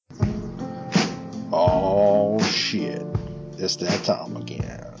It's that time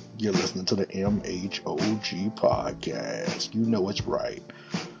again. You're listening to the MHOG podcast. You know it's right.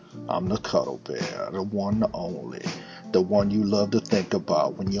 I'm the cuddle bear, the one, the only, the one you love to think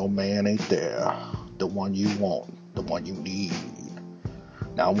about when your man ain't there, the one you want, the one you need.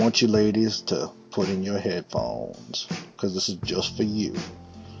 Now I want you ladies to put in your headphones, because this is just for you.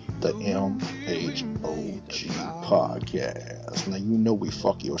 The MHOG podcast. Now you know we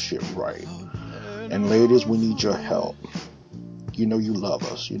fuck your shit right. And ladies, we need your help. You know you love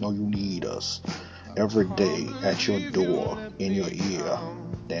us. You know you need us. Every day at your door, in your ear,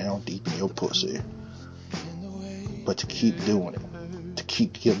 down deep in your pussy. But to keep doing it, to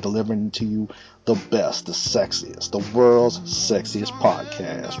keep delivering to you the best, the sexiest, the world's sexiest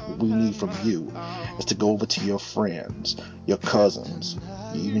podcast, what we need from you is to go over to your friends, your cousins,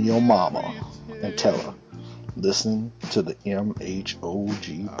 even your mama, and tell her, listen to the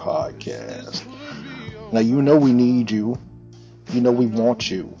MHOG podcast. Now you know we need you. You know we want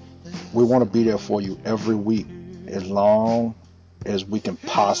you. We want to be there for you every week, as long as we can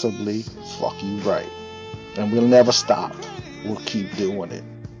possibly fuck you right. And we'll never stop. We'll keep doing it.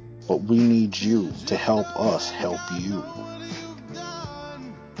 But we need you to help us help you.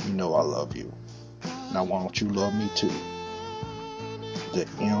 You know I love you. Now why don't you love me too? The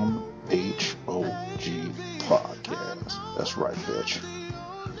MHOG podcast. That's right, bitch.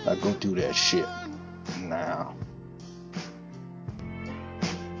 Now go do that shit now.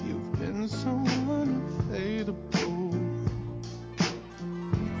 You've been so unavailable.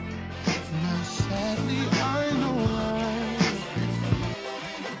 Now sadly I know why.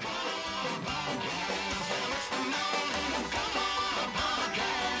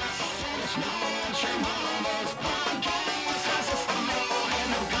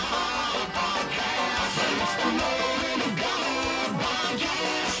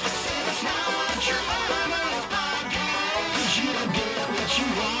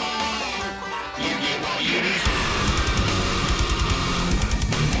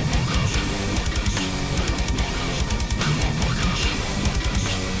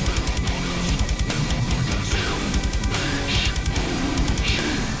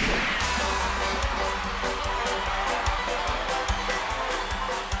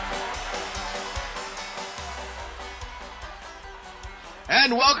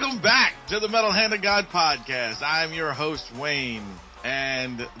 And welcome back to the Metal Hand of God podcast. I'm your host, Wayne,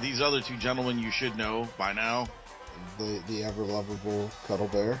 and these other two gentlemen you should know by now. The ever-lovable Cuddle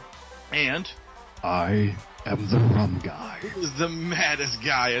Bear. And I am the rum guy. who is the maddest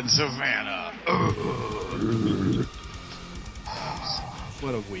guy in Savannah?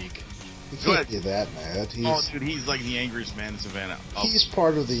 What a week. He Go can't ahead. be that mad. He's like the angriest man in Savannah. Oh. He's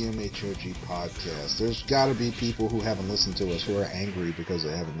part of the MHOG podcast. There's got to be people who haven't listened to us who are angry because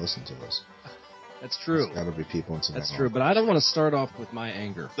they haven't listened to us. That's true. There's got to be people in Savannah. That's true, but I don't want to start off with my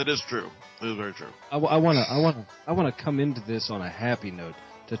anger. That is true. That is very true. I want to come into this on a happy note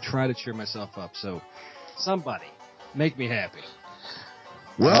to try to cheer myself up. So, somebody make me happy.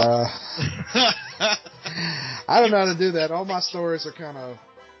 Well, I don't know how to do that. All my stories are kind of...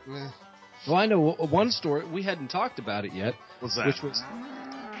 Well, I know one story. We hadn't talked about it yet. What's that? Which was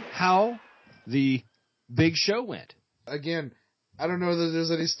how the big show went. Again, I don't know that there's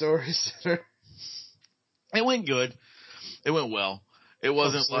any stories that are... It went good. It went well. It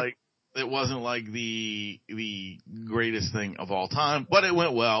wasn't Mostly. like the greatest thing of all time, but it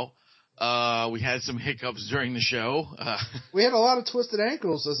went well. We had some hiccups during the show. We had a lot of twisted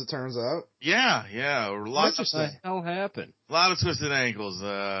ankles, as it turns out. Yeah, lots of What the hell happened? a lot of twisted ankles.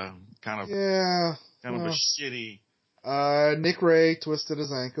 Kind of a shitty. Nick Ray twisted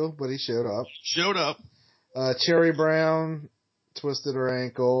his ankle, but he showed up. Showed up Cherry Brown twisted her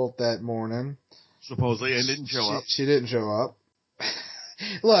ankle that morning. supposedly and didn't show up. She didn't show up.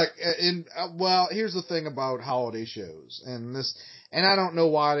 Look, here's the thing about holiday shows, and I don't know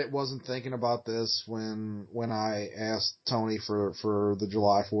why I wasn't thinking about this when I asked Tony for the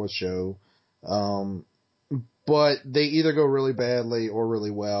July 4th show. But they either go really badly or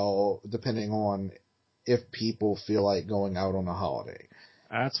really well, depending on if people feel like going out on a holiday.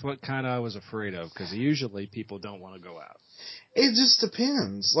 That's what kind of I was afraid of, because usually people don't want to go out. It just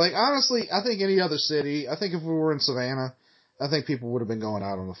depends. Like, honestly, I think any other city, I think if we were in Savannah, I think people would have been going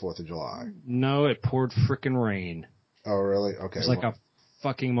out on the 4th of July. No, it poured frickin' rain. Oh, really? Okay. It was like a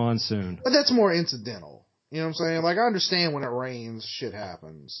fucking monsoon. But that's more incidental. You know what I'm saying? Like, I understand when it rains, shit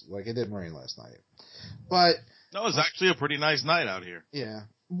happens. Like, it didn't rain last night. But... No, it was actually a pretty nice night out here. Yeah.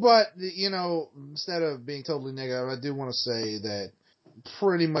 But, instead of being totally negative, I do want to say that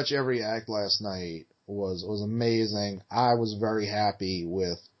pretty much every act last night was amazing. I was very happy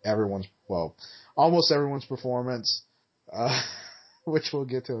with almost everyone's performance. which we'll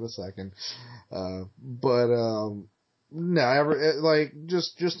get to in a second.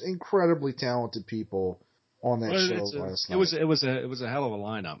 Just incredibly talented people on that show last night. It was a hell of a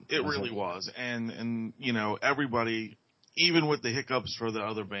lineup. It really was. And everybody, even with the hiccups for the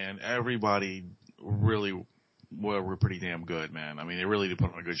other band, everybody really were pretty damn good, man. I mean, they really did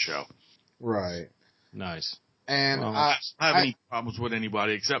put on a good show. Right. Nice. And I don't have any problems with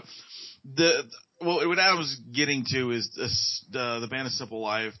anybody except what I was getting to is the band of Simple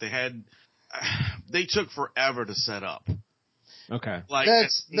Life. They took forever to set up. Okay.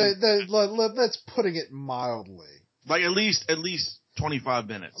 That's putting it mildly. Like at least 25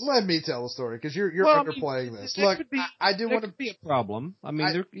 minutes. Let me tell the story because you're underplaying this. Look, I do want to be a problem. I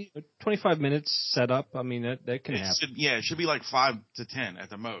mean, 25 minutes set up. I mean, that can happen. It should be like 5 to 10 at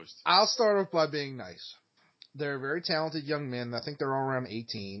the most. I'll start off by being nice. They're very talented young men. I think they're all around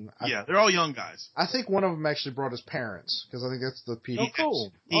 18. Yeah, they're all young guys. I think one of them actually brought his parents because I think that's the people. Oh,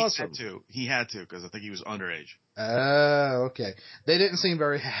 cool. Awesome. He had to because I think he was underage. Oh, okay. They didn't seem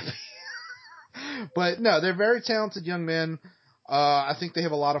very happy. But no, they're very talented young men. I think they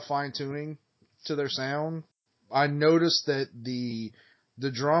have a lot of fine tuning to their sound. I noticed that the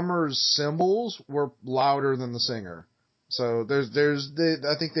drummer's cymbals were louder than the singer. So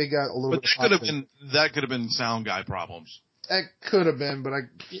I think they got a little bit. That could have been sound guy problems. That could have been, but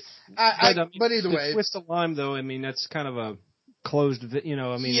but either way, Twist of Lime though. I mean, that's kind of a closed.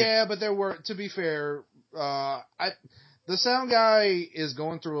 Yeah, but there were. To be fair, the sound guy is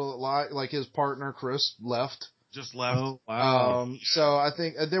going through a lot. Like his partner Chris just left. Oh, wow. So I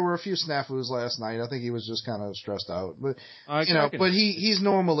think there were a few snafus last night. I think he was just kind of stressed out, but but he's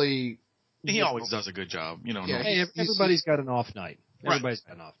normally. He always does a good job, Yeah, hey, everybody's got an off night. Everybody's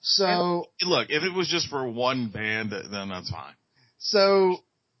got an off. So look, if it was just for one band, then that's fine. So,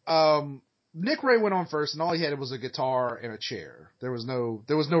 Nick Ray went on first, and all he had was a guitar and a chair. There was no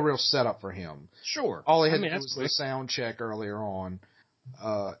real setup for him. Sure. All he had was the sound check earlier on.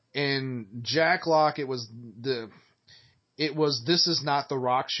 And Jack Locke, it was This Is Not the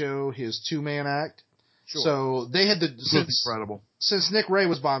Rock Show, his 2-man act. Sure. So they had incredible. Since Nick Ray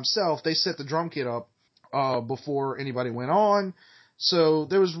was by himself, they set the drum kit up before anybody went on. So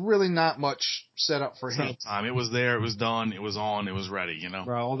there was really not much set up for him. Time. It was there. It was done. It was on. It was ready.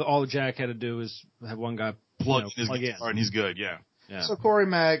 Right, all Jack had to do is have one guy plug his guitar and he's good. Yeah. So Corey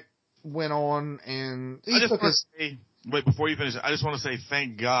Mack went on and wait, before you finish, I just want to say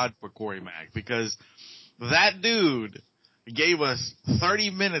thank God for Corey Mack because that dude gave us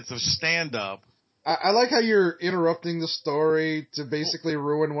 30 minutes of stand up. I like how you're interrupting the story to basically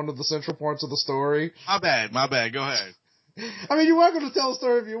ruin one of the central parts of the story. My bad. Go ahead. I mean, you are going to tell a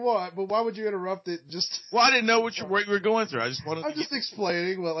story if you want, but why would you interrupt it? Well, I didn't know what you were going through. I'm just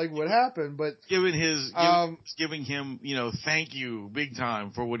explaining what happened, but giving him, thank you big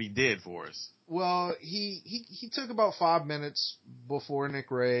time for what he did for us. Well, he took about 5 minutes before Nick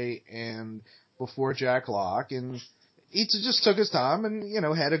Ray and before Jack Locke, and he just took his time and,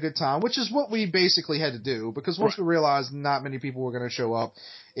 had a good time, which is what we basically had to do, because once we realized not many people were going to show up,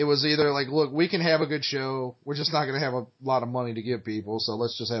 it was either like, look, we can have a good show, we're just not going to have a lot of money to give people, so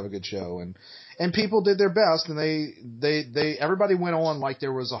let's just have a good show. And people did their best, and everybody went on like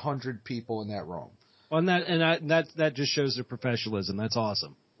there was 100 people in that room. Well, that just shows their professionalism. That's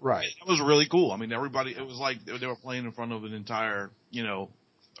awesome. Right. It was really cool. I mean, everybody, it was like they were playing in front of an entire,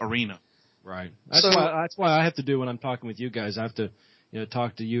 arena. Right. That's why I have to do when I'm talking with you guys. I have to,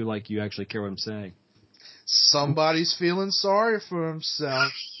 talk to you like you actually care what I'm saying. Somebody's feeling sorry for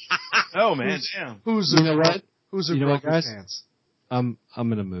himself. Oh man, damn. Who's a grumpy pants? I'm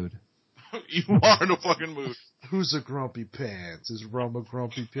in a mood. You are in a fucking mood. Who's a grumpy pants? Is Rum a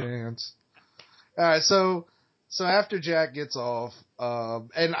grumpy pants? All right, so after Jack gets off,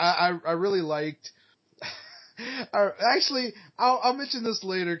 and I really liked. Actually, I'll mention this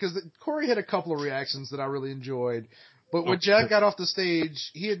later because Corey had a couple of reactions that I really enjoyed. But when Jack got off the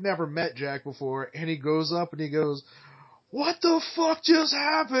stage, he had never met Jack before, and he goes up and he goes, "What the fuck just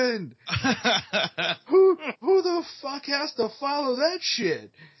happened? Who the fuck has to follow that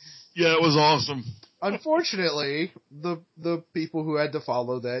shit?" Yeah, it was awesome. Unfortunately, the people who had to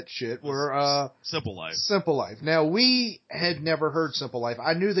follow that shit were Simple Life. Simple Life. Now, we had never heard Simple Life.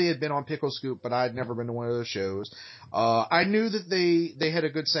 I knew they had been on Pickle Scoop, but I had never been to one of those shows. I knew that they had a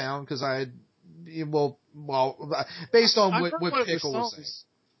good sound because I had, based on what Pickle was saying.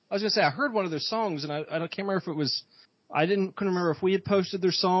 I was gonna say I heard one of their songs, and I can't remember if it was. Couldn't remember if we had posted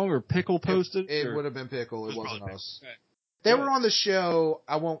their song or Pickle posted. It would have been Pickle. It wasn't us. Okay. They were on the show.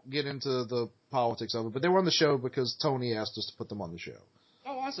 I won't get into the politics of it, but they were on the show because Tony asked us to put them on the show.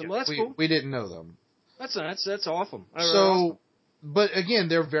 Oh, awesome. Well, that's cool. We didn't know them. That's awesome. So, but again,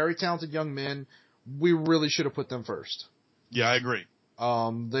 they're very talented young men. We really should have put them first. Yeah, I agree.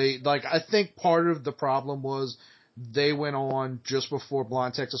 I think part of the problem was they went on just before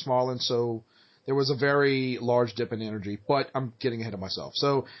Blind Texas Marlin, so there was a very large dip in energy, but I'm getting ahead of myself.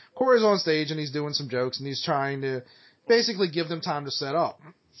 So Corey's on stage and he's doing some jokes and he's trying to basically give them time to set up.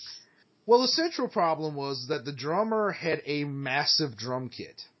 Well, the central problem was that the drummer had a massive drum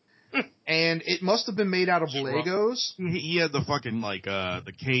kit. And it must have been made out of Legos. He had the fucking,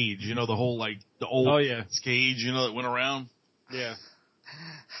 the cage, the whole, the old cage, that went around. Yeah.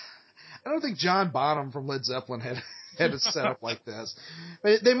 I don't think John Bonham from Led Zeppelin had a setup like this.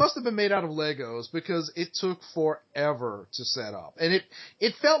 But they must have been made out of Legos because it took forever to set up. And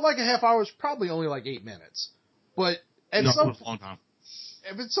it felt like a half hour. It was probably only 8 minutes. But It was a long time.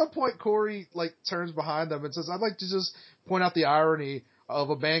 At some point, Corey, turns behind them and says, I'd like to just point out the irony of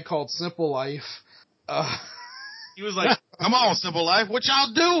a band called Simple Life. He was like, come on, Simple Life, what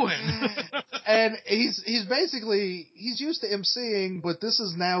y'all doing? And he's used to emceeing, but this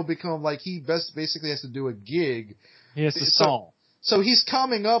has now become he basically has to do a gig. He has to song. So he's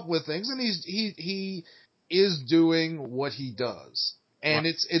coming up with things, and he is doing what he does. And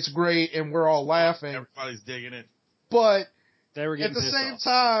it's great, and we're all laughing. Everybody's digging it. But they were getting at the same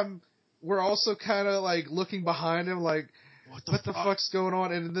time, we're also kind of looking behind him what the fuck's going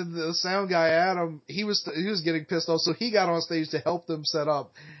on? And then the sound guy, Adam, he was getting pissed off, so he got on stage to help them set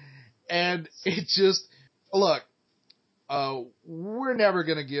up. And it just, look, we're never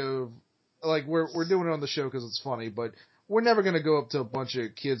gonna give, we're doing it on the show because it's funny, but we're never gonna go up to a bunch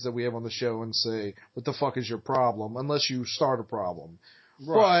of kids that we have on the show and say, what the fuck is your problem? Unless you start a problem.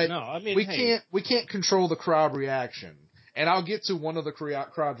 Right. But no, I mean, we can't control the crowd reaction. And I'll get to one of the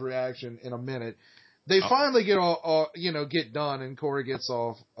crowd reaction in a minute. They finally get done, and Corey gets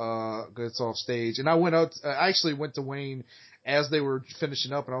off stage. And I actually went to Wayne as they were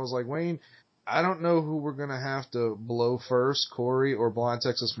finishing up, and I was like, Wayne, I don't know who we're gonna have to blow first, Corey or Blind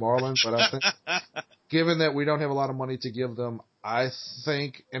Texas Marlin, but I think, given that we don't have a lot of money to give them, I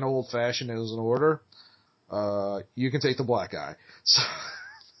think an old fashioned is in order. You can take the black guy. So,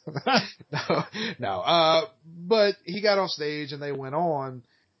 no. But he got off stage, and they went on,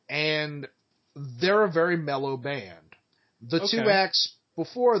 and they're a very mellow band. The two acts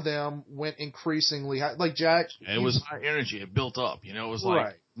before them went increasingly high. Jack. It was high energy. It built up. It was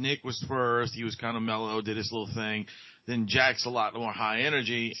Nick was first. He was kind of mellow, did his little thing. Then Jack's a lot more high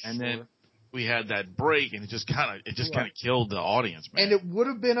energy. And then we had that break, and it just kind of killed the audience, man. And it would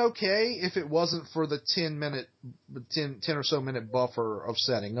have been okay if it wasn't for the 10 or so minute buffer of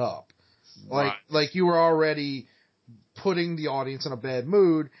setting up. You were already putting the audience in a bad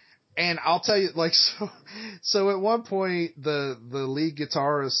mood. And I'll tell you, so at one point, the lead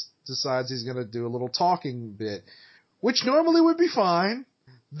guitarist decides he's going to do a little talking bit, which normally would be fine.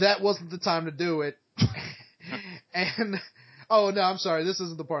 That wasn't the time to do it. And, oh no, I'm sorry, this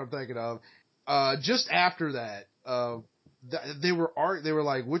isn't the part I'm thinking of. Just after that, they were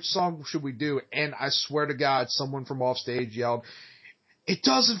like, which song should we do? And I swear to God, someone from off stage yelled, it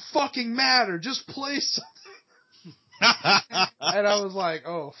doesn't fucking matter, just play something. And I was like,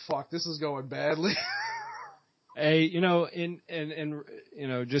 oh fuck, this is going badly. Hey,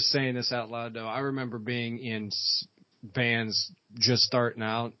 just saying this out loud though, I remember being in bands just starting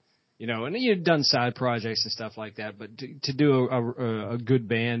out, and you'd done side projects and stuff like that, but to do a good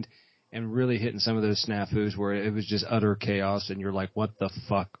band and really hitting some of those snafus where it was just utter chaos and you're like, what the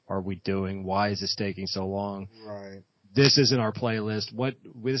fuck are we doing? Why is this taking so long? Right. This isn't our playlist.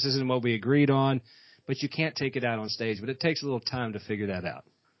 This isn't what we agreed on. But you can't take it out on stage. But it takes a little time to figure that out.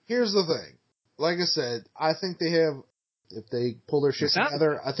 Here's the thing. Like I said, I think they have, if they pull their shit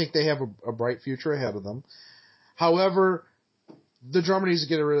together, I think they have a bright future ahead of them. However, the drummer needs to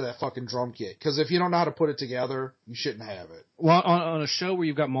get rid of that fucking drum kit. Because if you don't know how to put it together, you shouldn't have it. Well, on a show where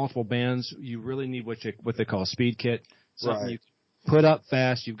you've got multiple bands, you really need what they call a speed kit. Something you can put up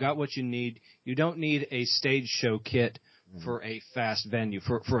fast. You've got what you need. You don't need a stage show kit for a fast venue,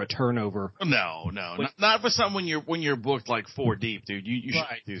 for a turnover. No, not for something when you're booked 4 deep, dude. You should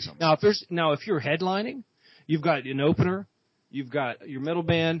do something. Now if you're headlining, you've got an opener, you've got your middle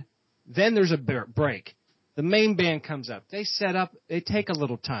band, then there's a break. The main band comes up. They set up. They take a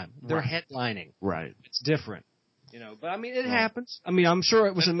little time. They're headlining. Right. It's different, But I mean, it happens. I mean, I'm sure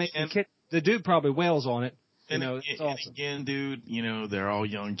it was an amazing kit. The dude probably wails on it. It's awesome. And again, dude, they're all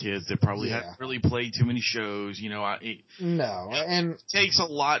young kids. They probably haven't really played too many shows. It takes a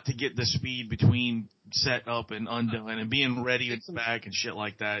lot to get the speed between set up and undone and being ready and back and shit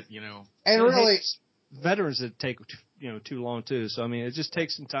like that, And really, veterans that take too long too. So I mean, it just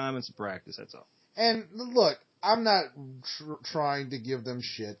takes some time and some practice. That's all. And look, I'm not trying to give them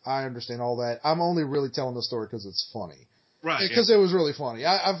shit. I understand all that. I'm only really telling the story because it's funny. Right. Because it was really funny.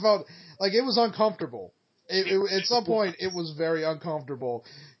 I felt like it was uncomfortable. At some point, it was very uncomfortable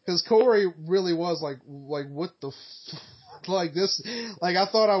because Corey really was like what the like this, like I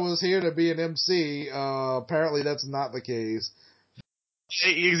thought I was here to be an MC. Apparently that's not the case.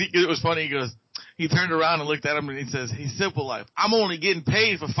 It was funny. He turned around and looked at him and he says, "He's simple life. I'm only getting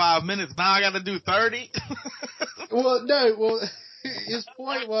paid for 5 minutes. Now I got to do 30." Well, his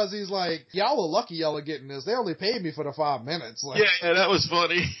point was, he's like, y'all are lucky y'all are getting this. They only paid me for the 5 minutes. Like, yeah, that was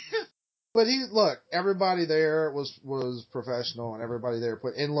funny. But everybody there was professional, and everybody there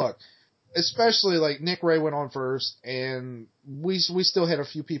especially like Nick Ray went on first, and we still had a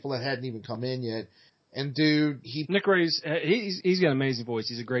few people that hadn't even come in yet. And dude, Nick Ray's he's got an amazing voice.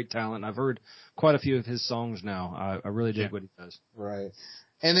 He's a great talent. I've heard quite a few of his songs now. I really dig what he does. Right.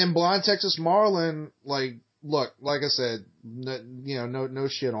 And then Blind Texas Marlin, like I said, no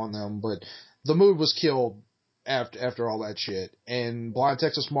shit on them, but the mood was killed after all that shit. And Blind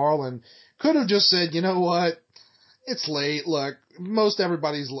Texas Marlin could have just said, you know what? It's late. Look, most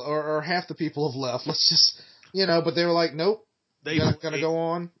everybody's, or half the people have left. Let's just, but they were like, nope. They're going to go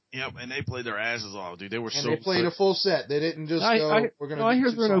on. Yep, and they played their asses off, dude. They were and they played a full set. They didn't just go, we're going to I hear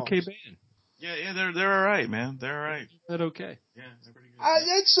they're an okay band. Yeah, they're all right, man. They're all right. They're okay. Yeah, they're pretty good.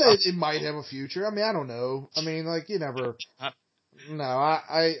 I'd say it might have a future. I mean, I don't know. I mean, like, you never. No,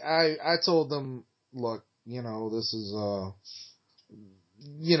 I told them, look, this is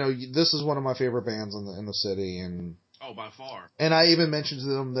this is one of my favorite bands in the city, and by far. And I even mentioned to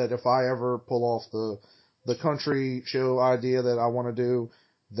them that if I ever pull off the country show idea that I want to do,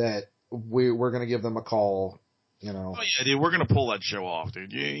 that we're going to give them a call. Oh yeah, dude, we're going to pull that show off,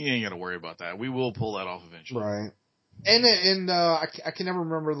 dude. You ain't got to worry about that. We will pull that off eventually. Right. And I can never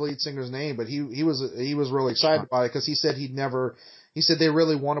remember the lead singer's name, but he was really excited about it because he said he said they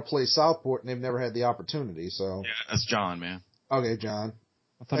really want to play Southport and they've never had the opportunity. So yeah, that's John, man. Okay, John.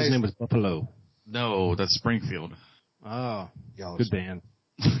 I thought his name was Buffalo. No, that's Springfield. Oh, good band.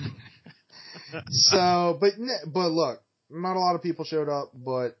 So, but look, not a lot of people showed up,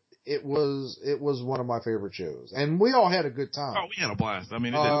 but it was one of my favorite shows, and we all had a good time. Oh, we had a blast. I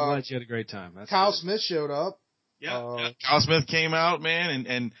mean, I'm glad you had a great time. That's Kyle good. Smith showed up. Yeah, Kyle Smith came out,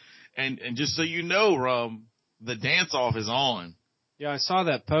 man, and just so you know, the dance off is on. Yeah, I saw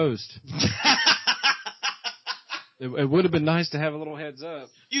that post. It would have been nice to have a little heads up.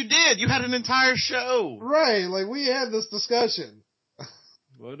 You did. You had an entire show. Right. Like, we had this discussion.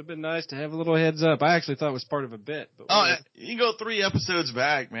 Would have been nice to have a little heads up. I actually thought it was part of a bit. But you can go 3 episodes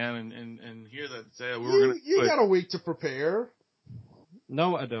back, man, and hear that say we were going to. You got a week to prepare.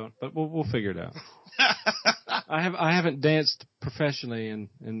 No, I don't. But we'll figure it out. I haven't danced professionally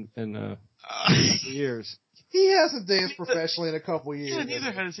in years. He hasn't danced professionally in a couple years. Yeah,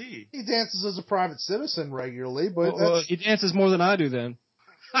 neither has he. He dances as a private citizen regularly, but he dances more than I do then.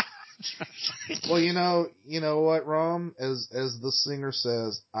 Well, you know what, Rom? As the singer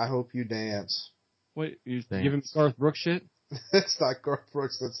says, I hope you dance. Wait, you giving Garth Brooks shit? It's not Garth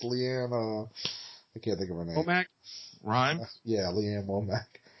Brooks, that's Leanne, I can't think of her name. Womack? Rhyme? Yeah, Leanne Womack.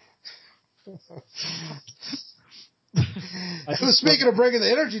 Speaking of bringing the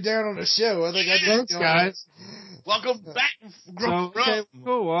energy down on the show, I think Thanks, guys. Welcome back. Okay,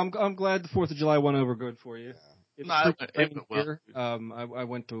 cool. Well, I'm glad the 4th of July went over good for you. It went well. I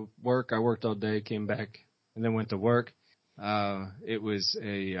went to work. I worked all day, came back, and then went to work. It was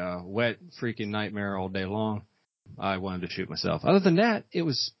a wet freaking nightmare all day long. I wanted to shoot myself. Other than that, it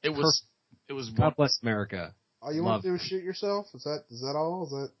was God bless America. All you want to do is shoot yourself? Is that all?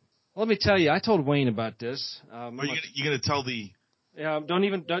 Is that? Let me tell you, I told Wayne about this. Are you gonna tell the? Yeah, don't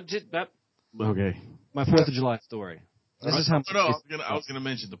that. Okay. My 4th of July story. This is how. No, I was gonna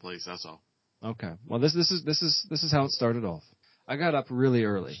mention the place. That's all. Okay. Well, this is how it started off. I got up really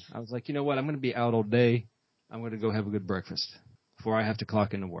early. I was like, you know what? I'm going to be out all day. I'm going to go have a good breakfast before I have to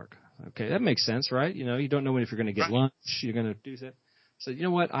clock into work. Okay, that makes sense, right? You don't know if you're going to get lunch. You're going to do that. So, you know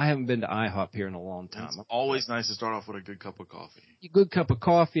what? I haven't been to IHOP here in a long time. It's always nice to start off with a good cup of coffee. A good cup of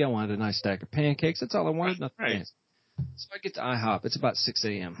coffee. I wanted a nice stack of pancakes. That's all I wanted. Nothing fancy. So I get to IHOP. It's about 6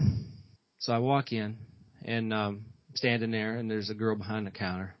 a.m. So I walk in and standing there, and there's a girl behind the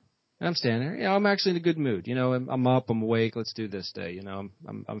counter. And I'm standing there. I'm actually in a good mood. I'm up. I'm awake. Let's do this day.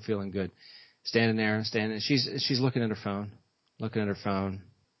 I'm feeling good. Standing there. She's looking at her phone.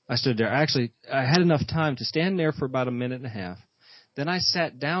 I stood there. Actually, I had enough time to stand there for about a minute and a half. Then I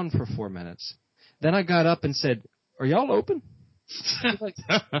sat down for 4 minutes. Then I got up and said, "Are y'all open?"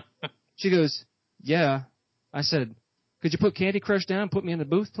 She goes, "Yeah." I said, Could you put Candy Crush down and put me in the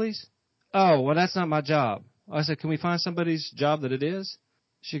booth, please? Oh, well, that's not my job. I said, can we find somebody's job that it is?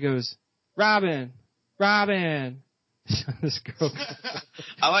 She goes, Robin. This girl.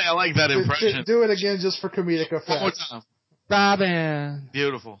 I like that impression. Do it again just for comedic effect. One more time. Robin.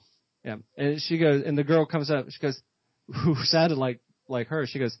 Beautiful. Yeah. And she goes, and the girl comes up. She goes, who sounded like her.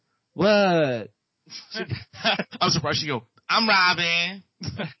 She goes, what? I'm surprised she go, I'm Robin.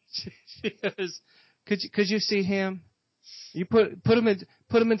 She goes, could you see him? You put him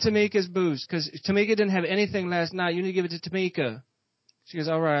in Tamika's booth because Tamika didn't have anything last night. You need to give it to Tamika. She goes,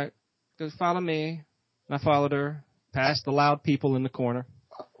 all right. She goes, follow me. And I followed her, past the loud people in the corner.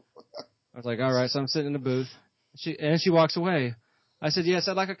 I was like, all right. So I'm sitting in the booth. She walks away. I said, yes,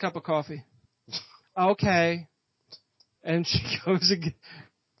 I'd like a cup of coffee. Okay. And she goes again,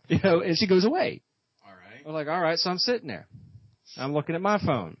 and she goes away. All right. I'm like, all right. So I'm sitting there. I'm looking at my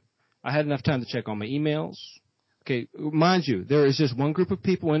phone. I had enough time to check all my emails. Okay, mind you, there is just one group of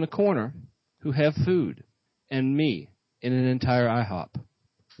people in the corner who have food, and me in an entire IHOP.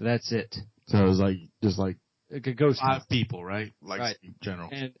 That's it. So it was just It goes 5 people, right? Right. In general.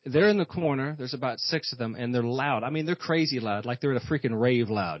 And they're in the corner. There's about 6 of them, and they're loud. I mean, they're crazy loud, like they're at a freaking rave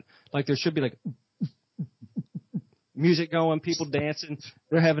loud. Like there should be like music going, people dancing.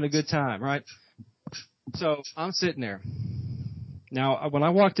 They're having a good time, right? So I'm sitting there. Now, when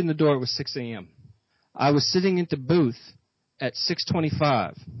I walked in the door, it was 6 a.m. I was sitting at the booth at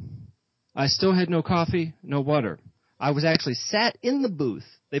 6:25. I still had no coffee, no water. I was actually sat in the booth.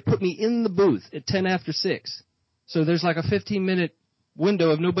 They put me in the booth at 10 after 6. So there's like a 15-minute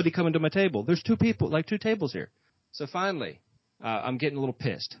window of nobody coming to my table. There's 2 tables here. So finally, I'm getting a little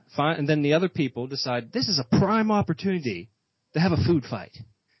pissed. And then the other people decide this is a prime opportunity to have a food fight.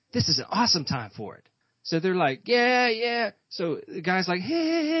 This is an awesome time for it. So they're like, yeah. So the guy's like,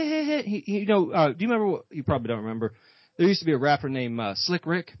 hey. Do you remember what? You probably don't remember. There used to be a rapper named Slick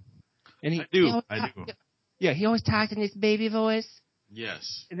Rick. And I do. Yeah, he always talked in his baby voice.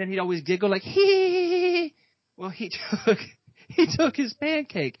 Yes. And then he'd always giggle like, hee. Well, he took his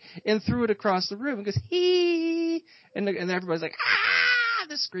pancake and threw it across the room and goes, hee. And everybody's like, ah,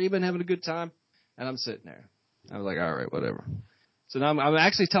 they're screaming, having a good time. And I'm sitting there. I was like, all right, whatever. So now I'm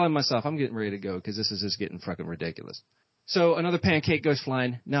actually telling myself I'm getting ready to go because this is just getting fucking ridiculous. So another pancake goes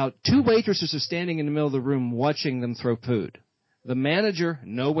flying. Now, 2 waitresses are standing in the middle of the room watching them throw food. The manager,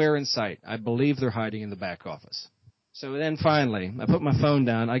 nowhere in sight. I believe they're hiding in the back office. So then finally, I put my phone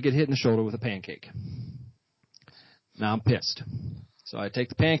down. I get hit in the shoulder with a pancake. Now I'm pissed. So I take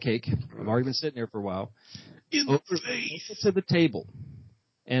the pancake. I've already been sitting there for a while. Over to the table.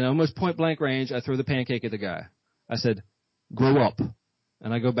 And almost point blank range, I throw the pancake at the guy. I said, grow up.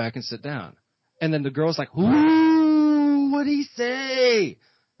 And I go back and sit down. And then the girl's like, ooh, what'd he say?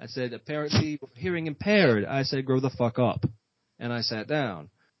 I said, apparently hearing impaired. I said, grow the fuck up. And I sat down.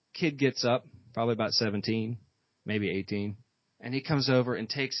 Kid gets up, probably about 17, maybe 18. And he comes over and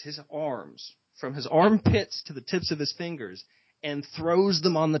takes his arms from his armpits to the tips of his fingers and throws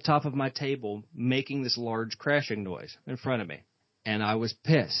them on the top of my table, making this large crashing noise in front of me. And I was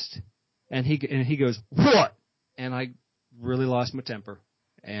pissed. And he goes, what? And I really lost my temper.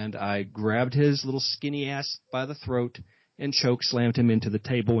 And I grabbed his little skinny ass by the throat and choke slammed him into the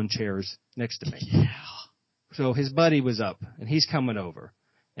table and chairs next to me. Yeah. So his buddy was up, and he's coming over.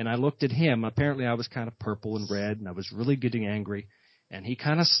 And I looked at him. Apparently I was kind of purple and red, and I was really getting angry. And he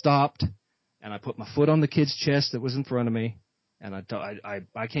kind of stopped, and I put my foot on the kid's chest that was in front of me. And I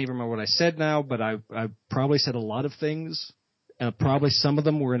can't even remember what I said now, but I probably said a lot of things. And probably some of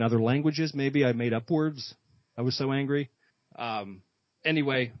them were in other languages. Maybe I made up words. I was so angry.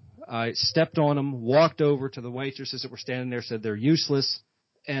 Anyway, I stepped on them, walked over to the waitresses that were standing there, said they're useless.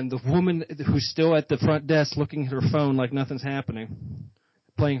 And the woman who's still at the front desk looking at her phone like nothing's happening,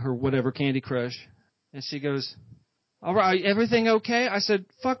 playing her whatever Candy Crush. And she goes, all right, everything okay? I said,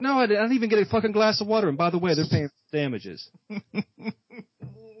 fuck no, I didn't even get a fucking glass of water. And by the way, they're paying damages.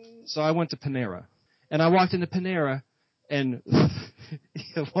 So I went to Panera. And I walked into Panera, and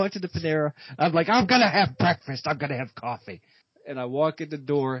I'm like, I'm going to have breakfast. I'm going to have coffee. And I walk in the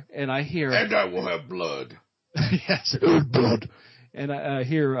door, and I hear... And I will have blood. Yes, blood. And I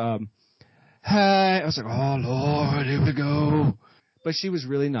hear, hey. I was like, oh, Lord, here we go. But she was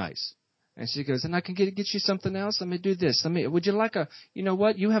really nice. And she goes, and I can get you something else? Let me do this. Would you like you know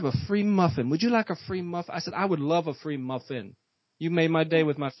what? You have a free muffin. Would you like a free muffin? I said, I would love a free muffin. You made my day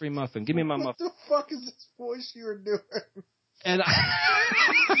with my free muffin. Give me my muffin. What the fuck is this voice you were doing? And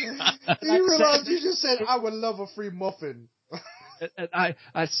Do you realize you just said, I would love a free muffin? And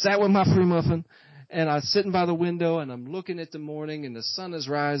I sat with my free muffin, And I was sitting by the window, and I'm looking at the morning, and the sun is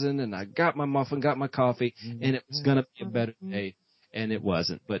rising, and I got my muffin, got my coffee, and it was going to be a better day, and it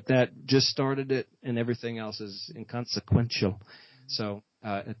wasn't. But that just started it, and everything else is inconsequential. So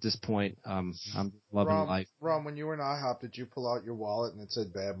at this point, I'm loving life. Ron, when you were in IHOP, did you pull out your wallet and it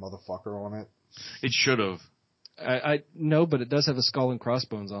said "bad motherfucker" on it? It should have. I no, but it does have a skull and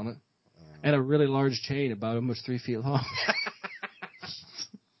crossbones on it, and a really large chain, about almost 3 feet long.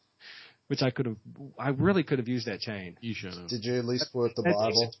 Which I really could have used that chain. You should have. Did you at least put the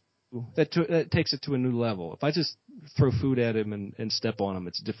Bible? That takes it to a new level. If I just throw food at him and step on him,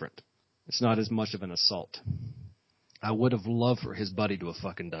 it's different. It's not as much of an assault. I would have loved for his buddy to have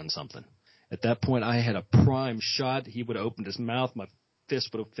fucking done something. At that point, I had a prime shot. He would have opened his mouth. My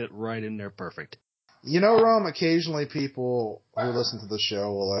fist would have fit right in there perfect. You know, Rom, occasionally people who listen to the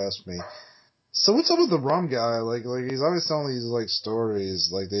show will ask me, so what's up with the rum guy? Like he's always telling these like stories.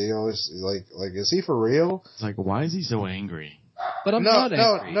 Like they always like is he for real? It's like, why is he so angry? But I'm not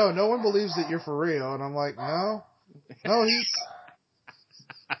angry. No one believes that you're for real, and I'm like, no, he's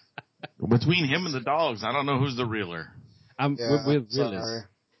Between him and the dogs, I don't know who's the realer. We're sorry.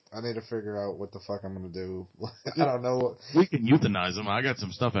 I need to figure out what the fuck I'm gonna do. I don't know. We can euthanize him. I got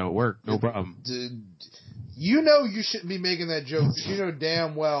some stuff at work. No problem. Dude, you know you shouldn't be making that joke because you know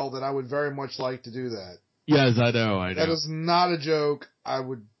damn well that I would very much like to do that. Yes, I know. That is not a joke. I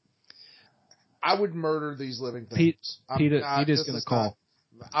would murder these living things. Peter's gonna call.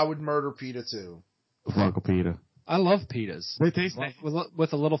 I would murder PETA too. Fuck a PETA. I love pitas. They taste nice.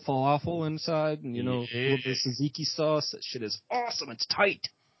 With a little falafel inside and, a little bit of tzatziki sauce. That shit is awesome. It's tight.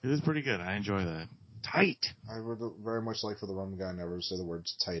 It is pretty good. I enjoy that. Tight. I would very much like for the rum guy never to say the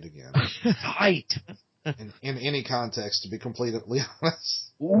words tight again. Tight. In any context, to be completely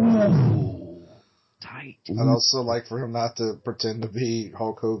honest. Ooh. Tight. I'd also like for him not to pretend to be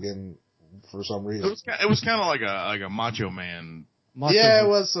Hulk Hogan for some reason. It was kind of like a Macho Man. It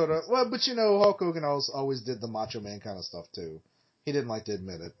was sort of. Well, but Hulk Hogan always did the Macho Man kind of stuff too. He didn't like to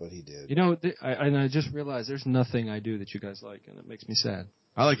admit it, but he did. I just realized there's nothing I do that you guys like, and it makes me sad.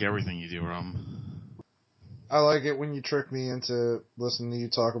 I like everything you do, Rum. I like it when you trick me into listening to you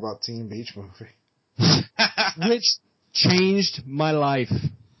talk about Teen Beach Movie. Which changed my life.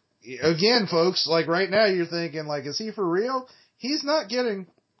 Again, folks, like right now you're thinking, like, is he for real? He's not getting...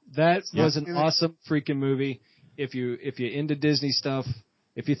 That was an awesome freaking movie. If you're into Disney stuff,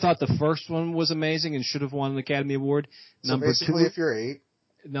 if you thought the first one was amazing and should have won an Academy Award, so basically if you're 8.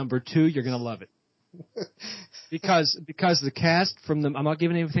 Number 2, you're going to love it. because the cast from them, I'm not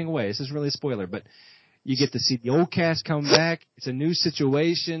giving anything away. This is really a spoiler, but you get to see the old cast come back. It's a new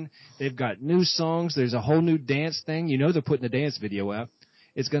situation. They've got new songs. There's a whole new dance thing. They're putting a dance video out.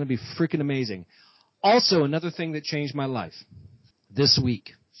 It's going to be freaking amazing. Also, another thing that changed my life this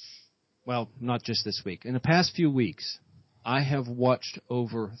week. Well, not just this week. In the past few weeks, I have watched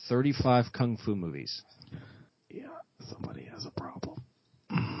over 35 kung fu movies. Yeah, somebody has a problem.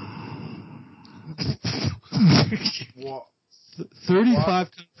 35 kung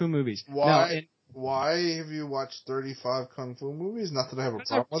fu movies. Why have you watched 35 kung fu movies? Not that I have a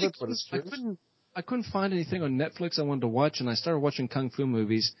problem with it, but it's true. I couldn't find anything on Netflix I wanted to watch, and I started watching kung fu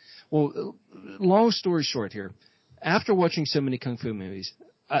movies. Well, long story short here, after watching so many kung fu movies,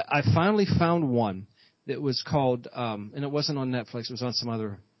 I finally found one that was called, and it wasn't on Netflix, it was on some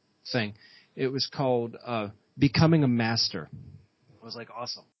other thing. It was called Becoming a Master. It was like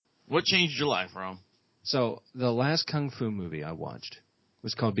awesome. What changed your life, Rom? So the last kung fu movie I watched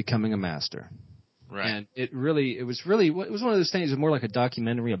was called Becoming a Master. Right. And it was one of those things. It was more like a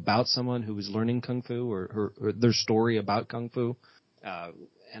documentary about someone who was learning kung fu or their story about kung fu.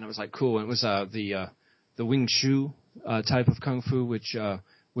 And it was like cool. And it was the Wing Chun type of kung fu, which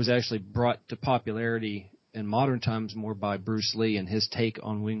was actually brought to popularity in modern times more by Bruce Lee and his take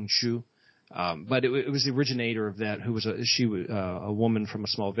on Wing Chun. But it was the originator of that, who was a woman from a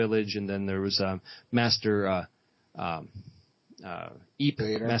small village, and then there was Master Master Eep.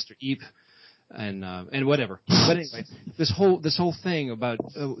 And whatever. But anyway, this whole thing about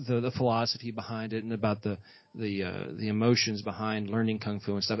the philosophy behind it and about the emotions behind learning kung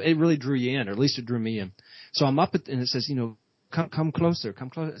fu and stuff, it really drew you in, or at least it drew me in. So I'm up and it says, come closer.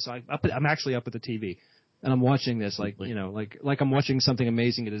 So I'm actually up at the TV, and I'm watching this like I'm watching something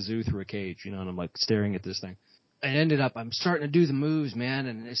amazing at a zoo through a cage, and I'm like staring at this thing. And ended up, I'm starting to do the moves, man,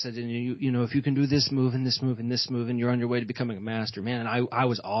 and they said, if you can do this move and this move and this move, and you're on your way to becoming a master, man. And I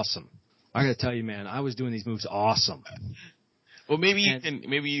was awesome. I gotta tell you, man, I was doing these moves awesome. Well, maybe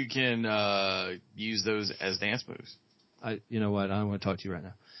you can use those as dance moves. You know what? I don't want to talk to you right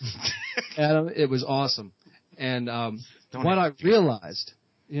now. Adam, it was awesome. And what I realized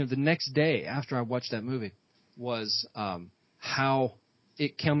the next day after I watched that movie was how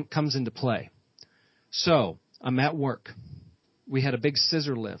it comes into play. So I'm at work. We had a big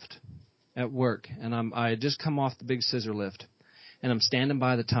scissor lift at work, and I had just come off the big scissor lift, and I'm standing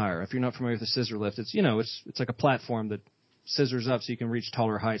by the tire. If you're not familiar with a scissor lift, it's like a platform that scissors up so you can reach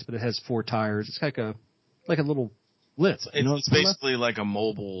taller heights, but it has 4 tires. It's like a little lift. It's basically like a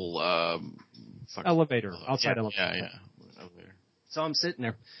mobile elevator, outside elevator. Yeah. Elevator. So I'm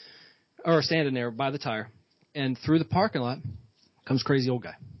standing there by the tire, and through the parking lot comes crazy old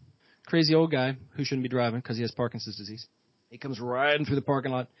guy. Crazy old guy who shouldn't be driving because he has Parkinson's disease. He comes riding through the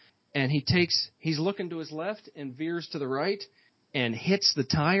parking lot, and he's looking to his left and veers to the right and hits the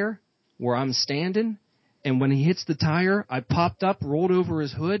tire where I'm standing. And when he hits the tire, I popped up, rolled over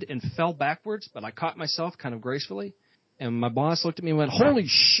his hood, and fell backwards, but I caught myself kind of gracefully. And my boss looked at me and went, "Holy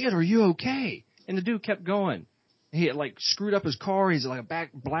shit, are you okay?" And the dude kept going. He had screwed up his car. He's like a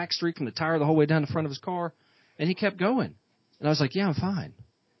black streak from the tire the whole way down the front of his car. And he kept going. And I was like, "Yeah, I'm fine."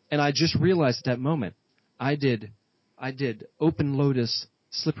 And I just realized at that moment, I did open lotus,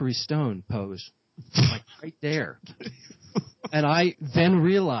 slippery stone pose, right there. And I then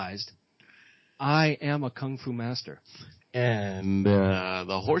realized I am a kung fu master. And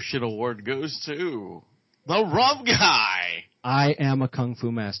the horseshit award goes to the Rum Guy. I am a kung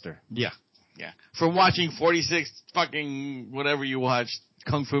fu master. Yeah. For watching 46 fucking whatever you watch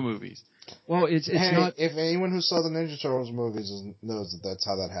kung fu movies. Well, it's not. If anyone who saw the Ninja Turtles movies knows that that's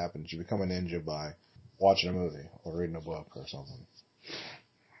how that happens. You become a ninja by watching a movie or reading a book or something.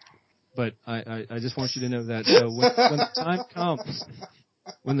 But I just want you to know that. So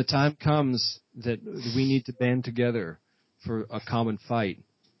when the time comes that we need to band together for a common fight,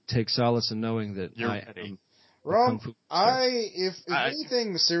 take solace in knowing that You're I ready. am. Rum, if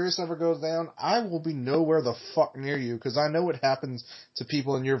anything serious ever goes down, I will be nowhere the fuck near you because I know what happens to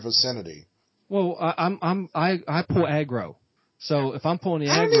people in your vicinity. Well, I pull aggro. So if I'm pulling the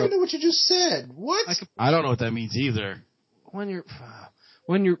aggro, I don't even know what you just said. What? I don't know what that means either. When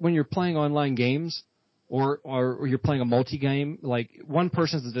you're playing online games or you're playing a multi-game, like one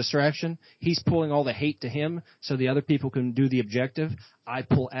person's the distraction, he's pulling all the hate to him so the other people can do the objective. I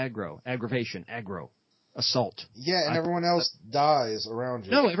pull aggravation, assault. Yeah, and everyone else dies around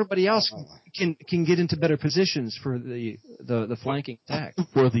you. No, everybody else can get into better positions for the flanking attack.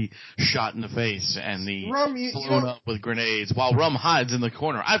 For the shot in the face and the blown up with grenades while Rum hides in the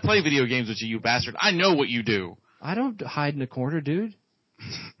corner. I play video games with you bastard. I know what you do. I don't hide in the corner, dude.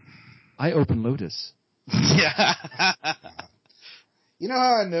 I open Lotus. Yeah. You know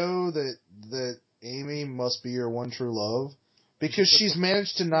how I know that Amy must be your one true love? Because she's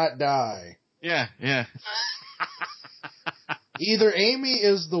managed to not die. Yeah. Either Amy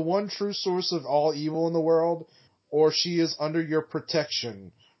is the one true source of all evil in the world, or she is under your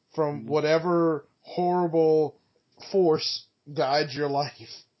protection from whatever horrible force guides your life.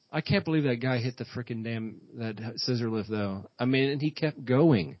 I can't believe that guy hit the frickin' that scissor lift though. I mean, and he kept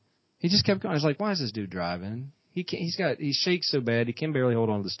going. He just kept going. I was like, why is this dude driving? He shakes so bad he can barely hold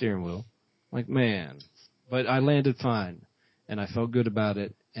on to the steering wheel. Like, man. But I landed fine, and I felt good about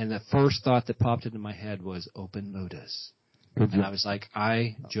it. And the first thought that popped into my head was open Lotus. And I was like,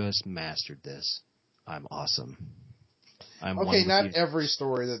 I just mastered this. I'm awesome. Okay, not every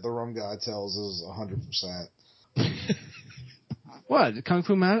story that the Rum Guy tells is 100%. What? Kung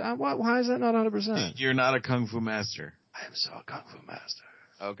Fu Master? Why is that not 100%? You're not a Kung Fu master. I am so a Kung Fu master.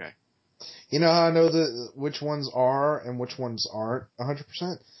 Okay. You know how I know which ones are and which ones aren't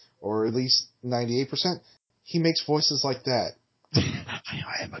 100%? Or at least 98%? He makes voices like that.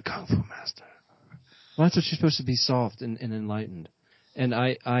 I am a Kung Fu master. Well, that's what you're supposed to be, soft and enlightened. And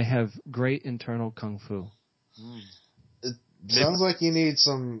I have great internal Kung Fu. It sounds like you need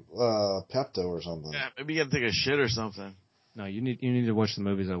some Pepto or something. Yeah, maybe you gotta take a shit or something. No, you need to watch the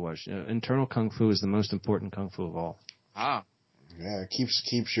movies I watched. Internal Kung Fu is the most important Kung Fu of all. Ah. Yeah, it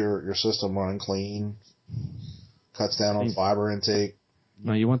keeps your system running clean. Cuts down on fiber intake.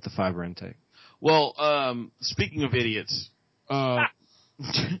 No, you want the fiber intake. Well, speaking of idiots,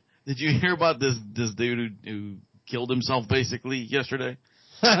 did you hear about this dude who killed himself basically yesterday?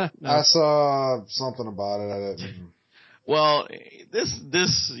 No. I saw something about it. I didn't. Well,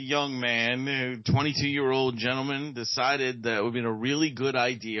 this young man, 22-year-old gentleman, decided that it would be a really good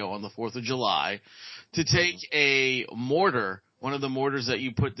idea on the 4th of July to take a mortar, one of the mortars that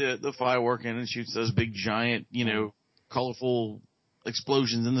you put the firework in and shoots those big giant, colorful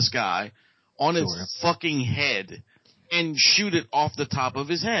explosions in the sky, on his fucking head and shoot it off the top of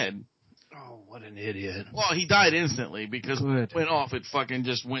his head. Oh, what an idiot. Well, he died instantly because when it went off, it fucking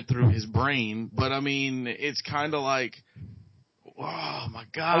just went through his brain. But, I mean, it's kind of like, Oh my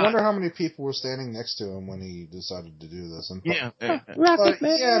God! I wonder how many people were standing next to him when he decided to do this. And Rocket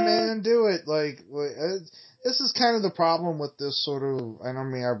Man. Yeah, man, do it. This is kind of the problem with this sort of. And I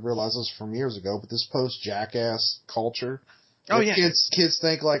mean, I've realized this from years ago, but this post-Jackass culture. Oh yeah, kids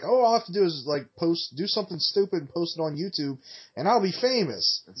think like, oh, all I have to do is like do something stupid and post it on YouTube, and I'll be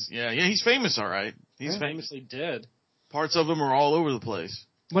famous. Yeah, he's famous, all right. He's famously dead. Parts of him are all over the place.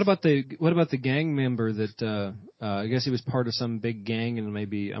 What about the gang member that I guess he was part of some big gang in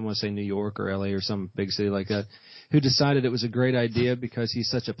maybe I want to say New York or LA or some big city like that, who decided it was a great idea because he's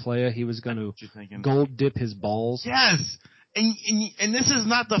such a player he was going to gold dip his balls. Yes. And this is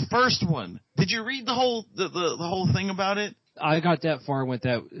not the first one. Did you read the whole thing about it? I got that far and went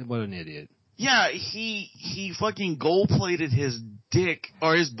what an idiot. Yeah, he fucking gold plated his dick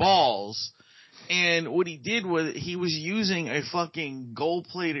or his balls. And what he did was he was using a fucking gold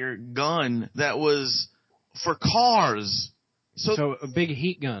plated gun that was for cars. So a big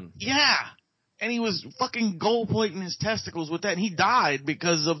heat gun. Yeah. And he was fucking gold plating his testicles with that. And he died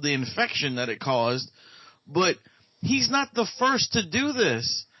because of the infection that it caused. But he's not the first to do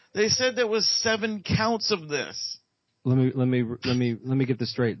this. They said there was 7 counts of this. Let me get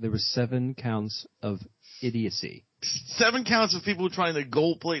this straight. There were 7 counts of idiocy. 7 counts of people trying to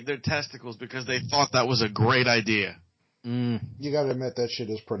gold plate their testicles because they thought that was a great idea. You gotta admit that shit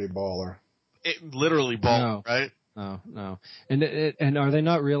is pretty baller. It literally baller, right? No. And are they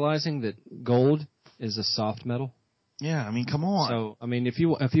not realizing that gold is a soft metal? Yeah, I mean, come on. So, I mean, if you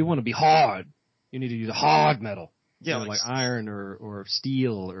want to be hard, you need to use a hard metal. Yeah, like iron or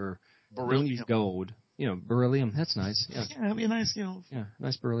steel or beryllium. Don't use gold. Beryllium. That's nice. Yeah, that'd be a nice, Yeah,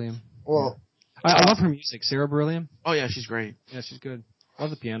 nice beryllium. Well, I love her music. Sarah Beryllium. Oh yeah, she's great. Yeah, she's good.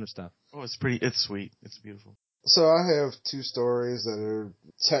 Love the piano stuff. Oh, it's pretty. It's sweet. It's beautiful. So I have 2 stories that are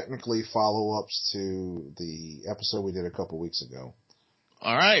technically follow-ups to the episode we did a couple weeks ago.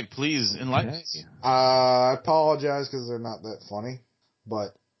 All right, please enlighten us. I apologize because they're not that funny,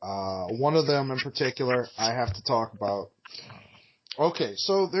 but one of them in particular I have to talk about. Okay,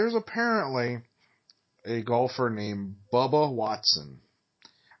 so there's apparently a golfer named Bubba Watson.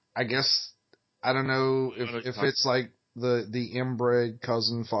 I guess, I don't know if it's like the inbred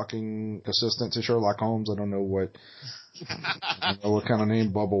cousin fucking assistant to Sherlock Holmes. I don't know what kind of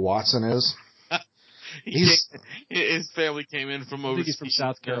name Bubba Watson is. His family came in from overseas. He's from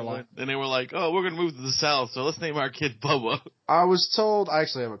South Carolina. And they were like, oh, we're going to move to the South, so let's name our kid Bubba. I was told, I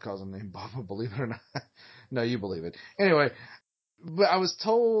actually have a cousin named Bubba, believe it or not. No, you believe it. Anyway, but I was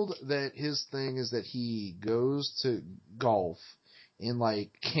told that his thing is that he goes to golf in like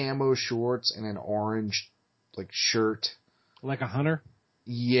camo shorts and an orange like shirt. Like a hunter?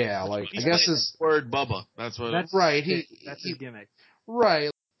 Yeah, like I guess his word Bubba. That's right. That's his gimmick. Right.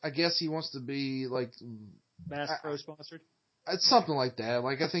 I guess he wants to be like Bass Pro sponsored. It's something like that.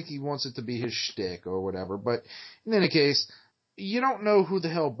 Like I think he wants it to be his shtick or whatever. But in any case, you don't know who the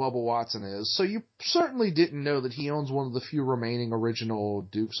hell Bubba Watson is, so you certainly didn't know that he owns one of the few remaining original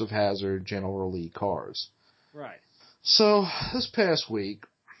Dukes of Hazzard General Lee cars. Right. So this past week,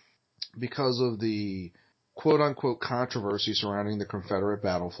 because of the quote-unquote controversy surrounding the Confederate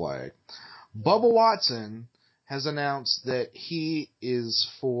battle flag, Bubba Watson has announced that he's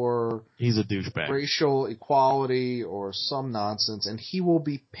a douchebag. Racial equality or some nonsense, and he will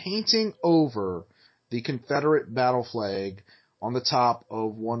be painting over the Confederate battle flag on the top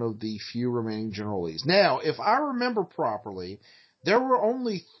of one of the few remaining General Lees. Now, if I remember properly, there were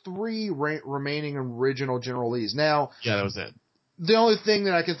only 3 remaining original General Lees. Now, yeah, that was it. The only thing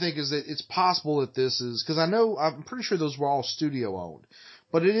that I can think is that it's possible that this is, because I'm pretty sure those were all studio owned,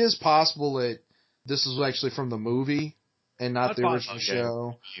 but it is possible that this is actually from the movie and not the original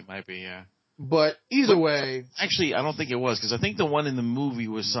show. It might be, yeah. But either way. Actually, I don't think it was, because I think the one in the movie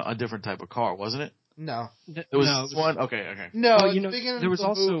was a different type of car, wasn't it? No. It was one? Okay. No, well, at the beginning there was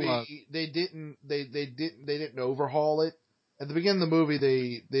of the also, movie, they didn't overhaul it. At the beginning of the movie,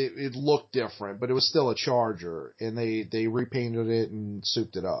 it looked different, but it was still a Charger, and they repainted it and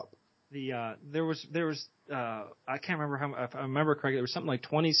souped it up. There was I can't remember how, if I remember correctly, there was something like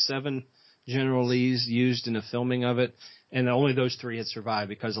 27 General Lees used in the filming of it, and only those 3 had survived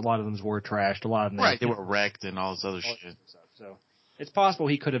because a lot of them were trashed. A lot of them they were wrecked and all this other shit. So it's possible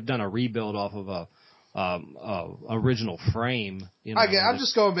he could have done a rebuild off of a original frame. I'm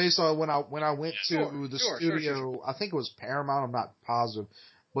just going based on when I went to the studio. Sure. I think it was Paramount. I'm not positive,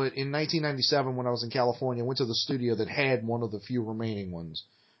 but in 1997 when I was in California, I went to the studio that had one of the few remaining ones,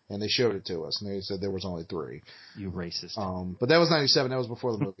 and they showed it to us, and they said there was only 3. You racist. But that was 97. That was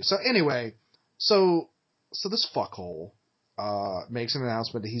before the movie. So anyway, so this fuckhole makes an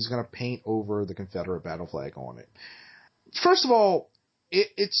announcement that he's going to paint over the Confederate battle flag on it. first of all,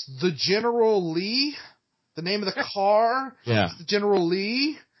 it's the General Lee. The name of the car is the General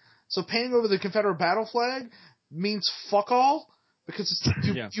Lee. So painting over the Confederate battle flag means fuck all because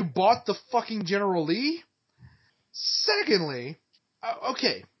you bought the fucking General Lee. Secondly,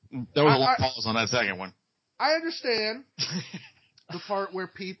 okay. There was a long pause on that second one. I understand the part where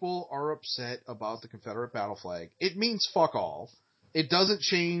people are upset about the Confederate battle flag. It means fuck all. It doesn't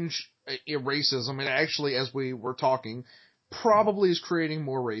change racism. It actually, as we were talking, probably is creating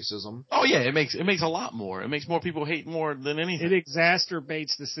more racism. Oh yeah, it makes a lot more. It makes more people hate more than anything. It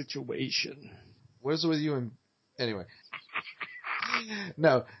exacerbates the situation. What is it with you and anyway?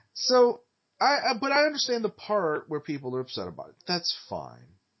 No. So but I understand the part where people are upset about it. That's fine.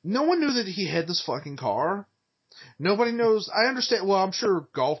 No one knew that he had this fucking car. Nobody knows. I understand. Well, I'm sure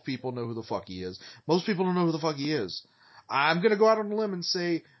golf people know who the fuck he is. Most people don't know who the fuck he is. I'm gonna go out on a limb and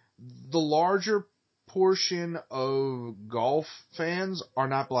say the larger portion of golf fans are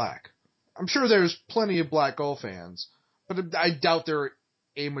not black. I'm sure there's plenty of black golf fans, but I doubt they're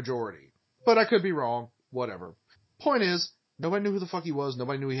a majority. But I could be wrong. Whatever. Point is, nobody knew who the fuck he was.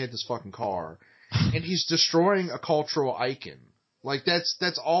 Nobody knew he had this fucking car. And he's destroying a cultural icon. Like,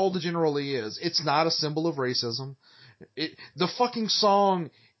 that's all the General Lee is. It's not a symbol of racism. The fucking song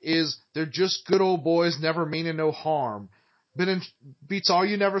is, they're just good old boys, never meaning no harm. Beats all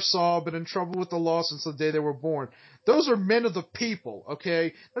you never saw, been in trouble with the law since the day they were born. Those are men of the people,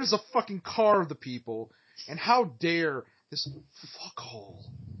 okay? That is a fucking car of the people. And how dare this fuckhole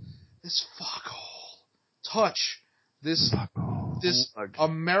touch this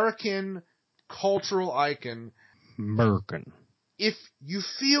American cultural icon. American. If you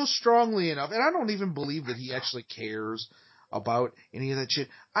feel strongly enough, and I don't even believe that he actually cares about any of that shit.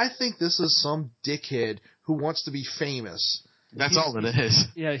 I think this is some dickhead who wants to be famous. That's all it is.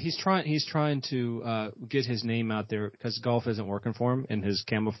 Yeah, he's trying to get his name out there because golf isn't working for him, and his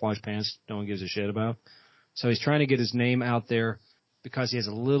camouflage pants no one gives a shit about. So he's trying to get his name out there because he has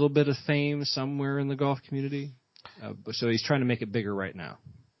a little bit of fame somewhere in the golf community. So he's trying to make it bigger right now.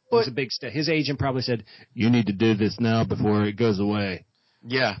 It was a big step. His agent probably said, "You need to do this now before it goes away."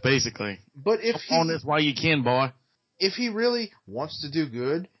 Yeah, basically. But if on this while you can, boy. If he really wants to do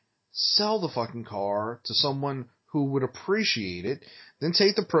good, sell the fucking car to someone who would appreciate it, then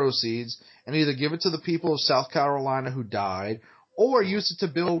take the proceeds and either give it to the people of South Carolina who died, or use it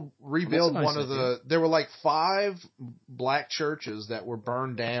to rebuild one of the. There were like 5 black churches that were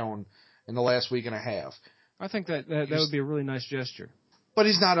burned down in the last week and a half. I think that would be a really nice gesture. But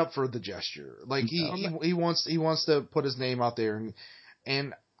he's not up for the gesture. Like he wants to put his name out there,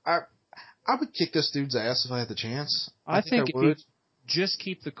 and I would kick this dude's ass if I had the chance. I think if you just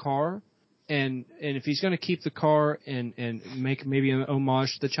keep the car, and if he's going to keep the car and make maybe an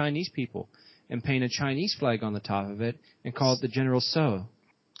homage to the Chinese people and paint a Chinese flag on the top of it and call it the General So.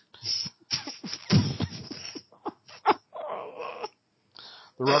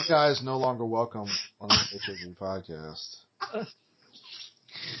 The rough guy is no longer welcome on the HOG podcast.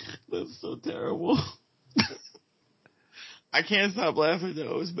 That's so terrible. I can't stop laughing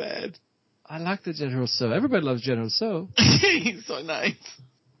though. It was bad. I like the General So. Everybody loves General So. He's so nice.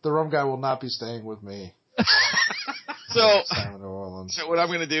 The rum guy will not be staying with me. So what I'm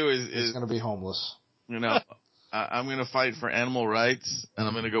going to do is he's going to be homeless. You know, I'm going to fight for animal rights, and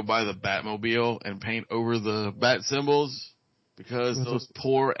I'm going to go buy the Batmobile and paint over the bat symbols because those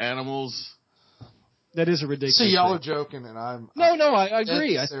poor animals. That is a ridiculous thing. See, y'all thing. are joking, and I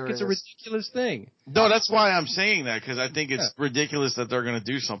agree. I think it's a ridiculous thing. No, that's why I'm saying that, because I think it's ridiculous that they're going to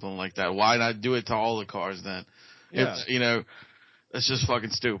do something like that. Why not do it to all the cars then? Yeah. It's just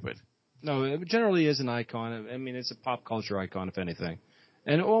fucking stupid. No, it generally is an icon. I mean, it's a pop culture icon, if anything.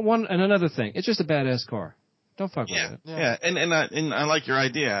 And another thing, it's just a badass car. Don't fuck with it. Yeah, and I like your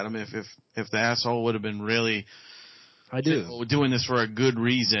idea, Adam. If the asshole would have been really... I do. Doing this for a good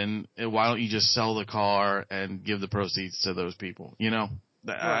reason, why don't you just sell the car and give the proceeds to those people? You know?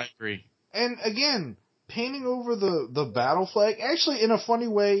 I agree. And again, painting over the battle flag, actually, in a funny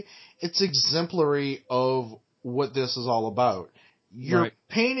way, it's exemplary of what this is all about. You're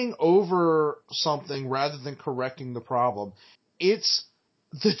painting over something rather than correcting the problem. It's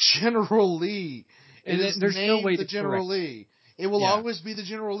the General Lee. There's no way the General Lee. It will always be the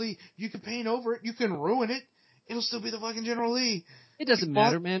General Lee. You can paint over it. You can ruin it. It'll still be the fucking General Lee. It doesn't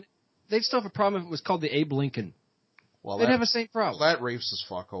matter, man. They'd still have a problem if it was called the Abe Lincoln. Well, they'd have the same problem. Well, that racist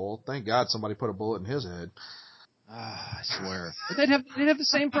fuckhole. Thank God somebody put a bullet in his head. I swear. But they'd have the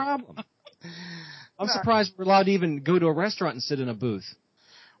same problem. I'm surprised we're allowed to even go to a restaurant and sit in a booth.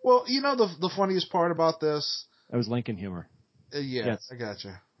 Well, you know the funniest part about this? That was Lincoln humor. Yes. I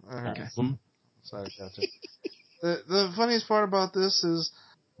gotcha. Okay. Sorry, I gotcha. The funniest part about this is,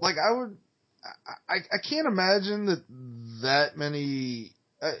 like, I can't imagine that many.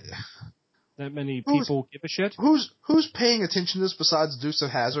 That many people give a shit? Who's paying attention to this besides Dukes of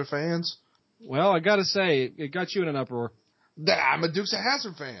Hazzard fans? Well, I gotta say, it got you in an uproar. I'm a Dukes of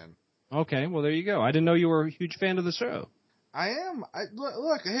Hazzard fan. Okay, well, there you go. I didn't know you were a huge fan of the show. I am.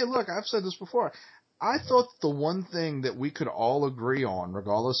 Look, I've said this before. I thought the one thing that we could all agree on,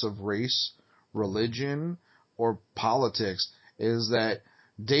 regardless of race, religion, or politics, is that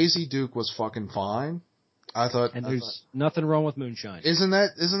Daisy Duke was fucking fine. And there's nothing wrong with moonshine. Isn't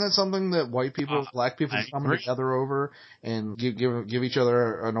that something that white people, black people coming together over and give each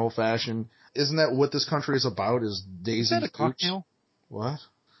other an old fashioned? Isn't that what this country is about? Is Daisy? Is that a cocktail? What?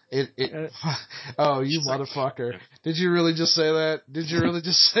 Oh, you motherfucker! Did you really just say that? Did you really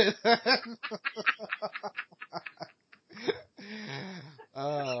just say that?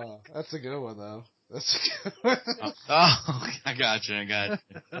 That's a good one though. That's a good one. Oh, I got you.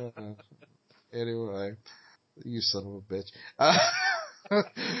 Anyway, you son of a bitch.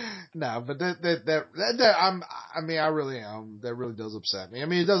 No, but I really am. That really does upset me. I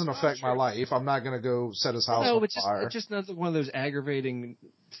mean, it doesn't affect my life. I'm not gonna go set his house on fire. It's just another one of those aggravating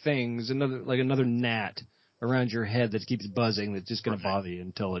things. Another gnat around your head that keeps buzzing. That's just gonna bother you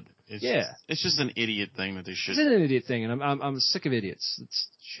until it. It's just an idiot thing that they should. It's an idiot thing, and I'm sick of idiots. Let's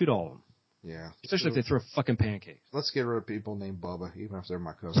shoot all of them. Yeah. Especially if they throw fucking pancakes. Let's get rid of people named Bubba, even if they're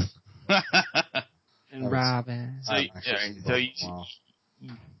my cousin. And Robin.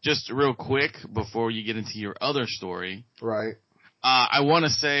 Just real quick before you get into your other story. Right. I want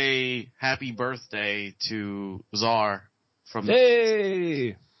to say happy birthday to Czar from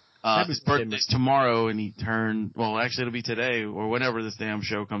Hey! His birthday's tomorrow, and he turned, well, actually it'll be today, or whenever this damn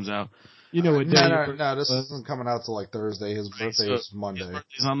show comes out. You know what day? No, this isn't coming out till like Thursday. His birthday is Monday. His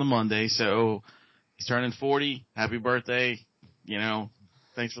birthday's on the Monday, so he's turning 40. Happy birthday.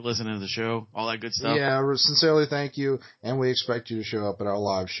 Thanks for listening to the show. All that good stuff. Yeah, sincerely thank you, and we expect you to show up at our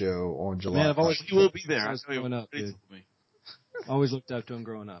live show on July. Man, he will be there. Growing up, dude. Always looked up to him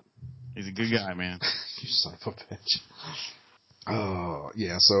growing up. He's a good guy, man. You son of a bitch. Oh,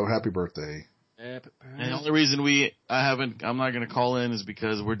 yeah, so happy birthday. And the only reason I'm not going to call in is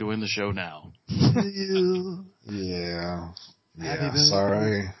because we're doing the show now. Yeah.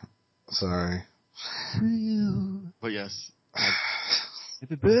 Sorry. But yes.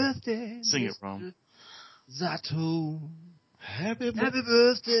 Happy birthday. Sing it, Rom. Zato. Happy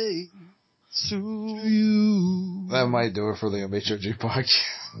birthday to you. That might do it for the MHOG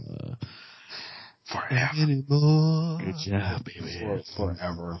podcast. Forever. Anymore. Good job, baby.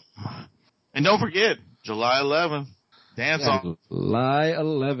 Forever. And don't forget, July 11th, dance off. July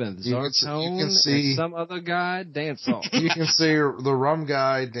 11th. Zartone you can see and some other guy dance off. You can see the rum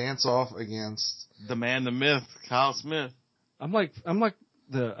guy dance off against the man, the myth, Kyle Smith. I'm like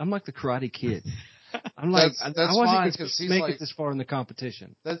the Karate Kid. I'm like, that's I wasn't fine, to make it this far in the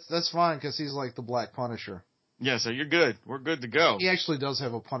competition. That's fine because he's like the Black Punisher. Yeah, so you're good. We're good to go. He actually does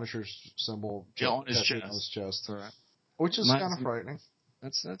have a Punisher symbol on his chest. Right. Which is kind of frightening.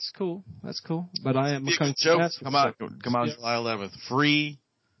 That's cool. That's cool. But I am a joke. Come out July 11th. Free.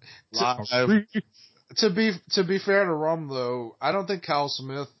 Live. To be fair to Rum though, I don't think Kyle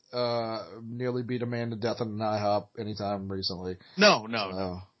Smith nearly beat a man to death in an IHOP anytime recently. No.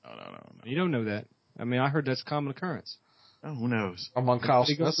 You don't know that. I mean, I heard that's a common occurrence. Oh, who knows? Among Kyle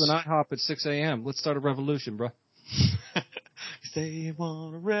Smith. He goes to an IHOP at 6 a.m. Let's start a revolution, bro. Say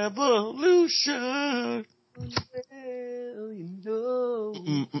want a revolution. Well, you know.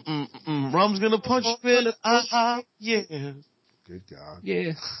 Rum's gonna punch you in the eye. Yeah. Good God.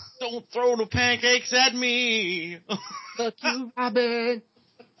 Yeah. Don't throw the pancakes at me. Fuck you, Robin.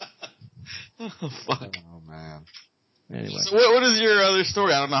 Oh, fuck. Oh, man. Anyway. So what is your other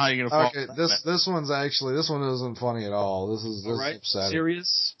story? I don't know how you're gonna fall. Okay, this one isn't funny at all. This is upsetting.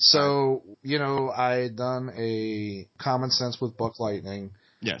 Serious? So, I had done a Common Sense with Buck Lightning.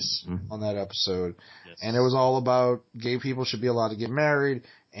 Yes. On that episode. Yes. And it was all about gay people should be allowed to get married,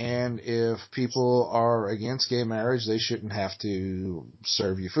 and if people are against gay marriage, they shouldn't have to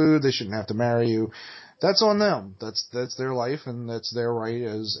serve you food, they shouldn't have to marry you. That's on them. That's their life, and that's their right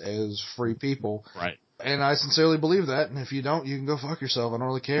as free people. Right. And I sincerely believe that, and if you don't, you can go fuck yourself. I don't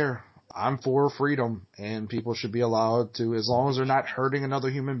really care. I'm for freedom, and people should be allowed to, as long as they're not hurting another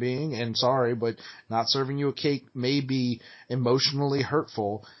human being, and sorry, but not serving you a cake may be emotionally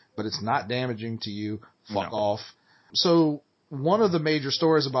hurtful, but it's not damaging to you. Fuck off. So one of the major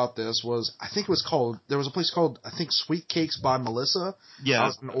stories about this was, there was a place called, Sweet Cakes by Melissa. Yeah.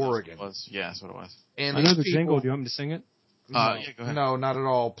 Out in Oregon. Yeah, that's what it was. And I know the jingle. Do you want me to sing it? No, Yeah, go ahead. no, not at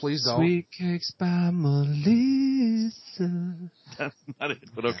all. Please don't. Sweet Cakes by Melissa. That's not it,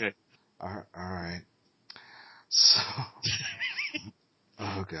 but okay. All right. So,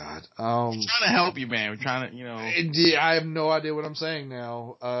 oh God. We're trying to help you, man. We're trying to, I have no idea what I'm saying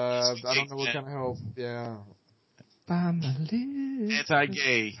now. I don't know what kind of help. Yeah. By Melissa.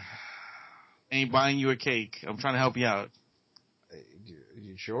 Anti-gay. Ain't buying you a cake. I'm trying to help you out.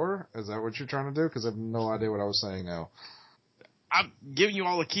 You sure? Is that what you're trying to do? Because I have no idea what I was saying now. I'm giving you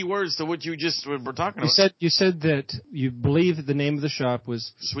all the keywords to what you just were talking about. You said that you believe the name of the shop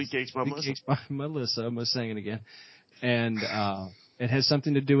was Sweet Cakes by Melissa. Cakes by Melissa. I'm saying it again, and it has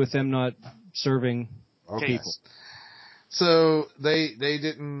something to do with them not serving people. So they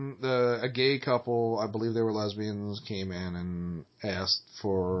didn't. A gay couple, I believe they were lesbians, came in and asked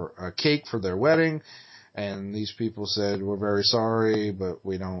for a cake for their wedding, and these people said, "We're very sorry, but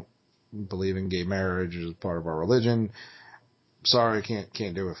we don't believe in gay marriage as part of our religion. Sorry,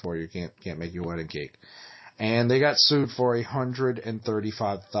 can't do it for you. Can't make you a wedding cake." And they got sued for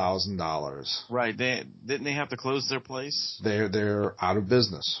 $135,000. Right? Didn't they have to close their place? They're out of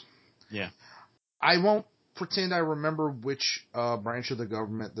business. Yeah. I won't pretend I remember which branch of the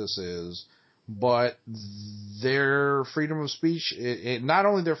government this is, but their freedom of speech, not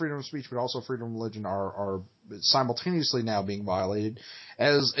only their freedom of speech, but also freedom of religion are simultaneously now being violated,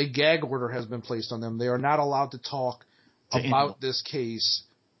 as a gag order has been placed on them. They are not allowed to talk about this case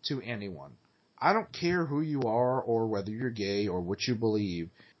to anyone. I don't care who you are or whether you're gay or what you believe.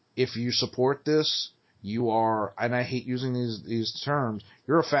 If you support this, you are, and I hate using these terms,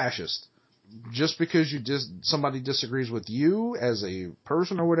 you're a fascist. Just because somebody disagrees with you as a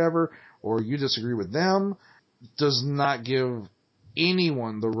person or whatever, or you disagree with them, does not give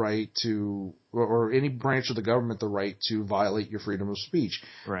anyone the right to, or any branch of the government the right to violate your freedom of speech.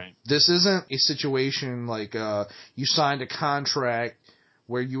 Right. This isn't a situation like you signed a contract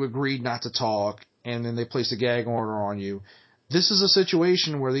where you agreed not to talk and then they placed a gag order on you. This is a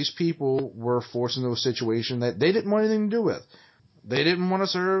situation where these people were forced into a situation that they didn't want anything to do with. They didn't want to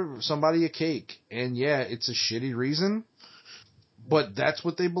serve somebody a cake. And yeah, it's a shitty reason, but that's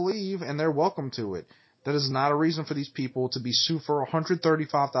what they believe and they're welcome to it. That is not a reason for these people to be sued for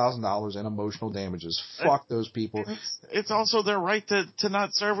 $135,000 in emotional damages. Fuck those people. It's also their right to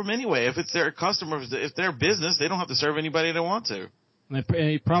not serve them anyway. If it's their customers, if their business, they don't have to serve anybody they want to. And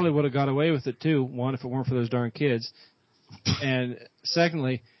he probably would have got away with it too. One, if it weren't for those darn kids, and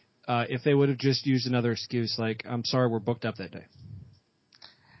secondly, if they would have just used another excuse like, "I'm sorry, we're booked up that day."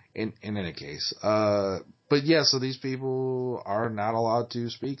 In any case, but yeah, so these people are not allowed to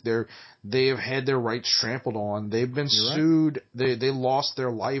speak. They have had their rights trampled on. They've been sued. Right. They lost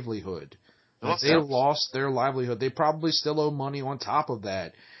their livelihood. They lost their livelihood. They probably still owe money on top of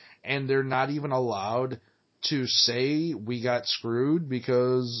that, and they're not even allowed to say we got screwed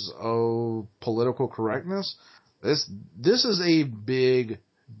because of political correctness. This is a big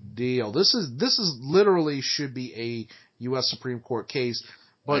deal. This is literally should be a U.S. Supreme Court case.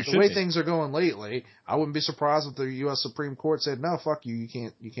 But the way things are going lately, I wouldn't be surprised if the U.S. Supreme Court said, "No, fuck you.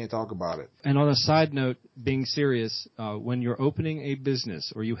 You can't talk about it." And on a side note, being serious, when you're opening a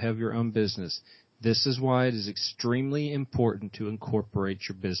business or you have your own business, this is why it is extremely important to incorporate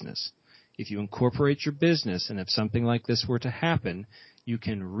your business. If you incorporate your business, and if something like this were to happen, you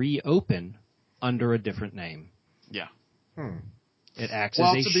can reopen under a different name. Yeah. It acts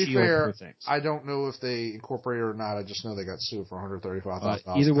as a shield for things. I don't know if they incorporated or not. I just know they got sued for $135,000.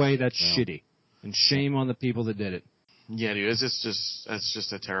 Either way, that's shitty, and shame on the people that did it. Yeah, dude, that's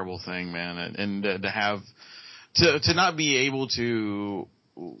just a terrible thing, man. And to have to not be able to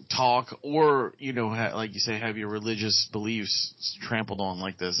talk or like you say, have your religious beliefs trampled on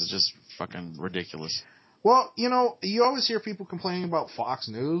like this is just fucking ridiculous. Well, you always hear people complaining about Fox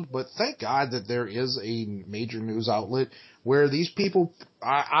News, but thank God that there is a major news outlet where these people,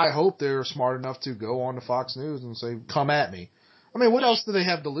 I hope they're smart enough to go on to Fox News and say, "Come at me." I mean, what else do they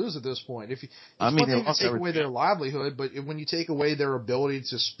have to lose at this point? It's one thing to take away their livelihood, but when you take away their ability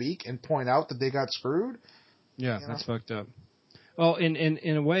to speak and point out that they got screwed, that's fucked up. Well,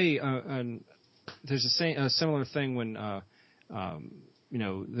 in a way, there's a similar thing when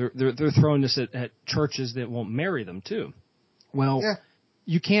they're throwing this at churches that won't marry them too. Well,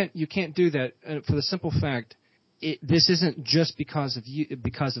 you can't do that for the simple fact this isn't just because of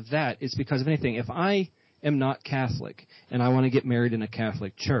that. It's because of anything. If I am not Catholic and I want to get married in a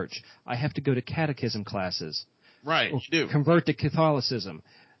Catholic church, I have to go to catechism classes. Right, you do. Convert to Catholicism.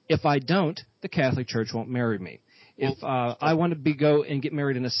 If I don't, the Catholic Church won't marry me. If I want to go and get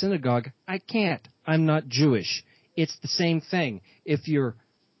married in a synagogue, I can't. I'm not Jewish. It's the same thing. If you're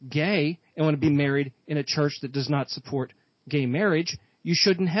gay and want to be married in a church that does not support gay marriage, you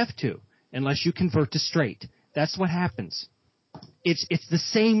shouldn't have to unless you convert to straight. That's what happens. It's the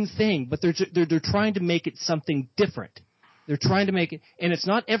same thing, but they're trying to make it something different. They're trying to make it, and it's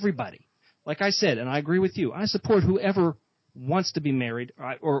not everybody. Like I said, and I agree with you. I support whoever wants to be married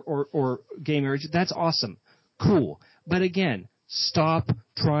or gay marriage. That's awesome, cool. But again, stop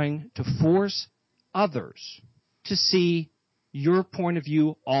trying to force others to see your point of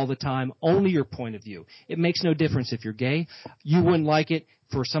view all the time, only your point of view. It makes no difference if you're gay. You wouldn't like it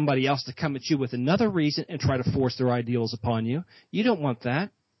for somebody else to come at you with another reason and try to force their ideals upon you. You don't want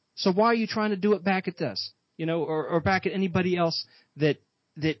that. So why are you trying to do it back at us? Or back at anybody else that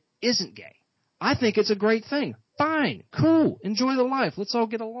isn't gay? I think it's a great thing. Fine, cool, enjoy the life. Let's all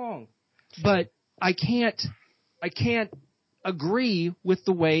get along. But I can't agree with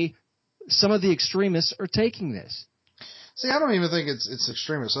the way some of the extremists are taking this. See, I don't even think it's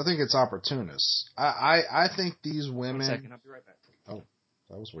extremists. I think it's opportunists. I think these women. 1 second, I'll be right back. Oh,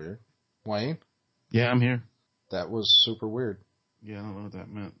 that was weird. Wayne? Yeah, I'm here. That was super weird. Yeah, I don't know what that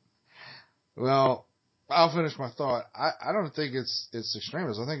meant. Well, I'll finish my thought. I don't think it's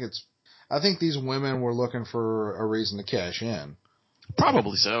extremists. I think these women were looking for a reason to cash in.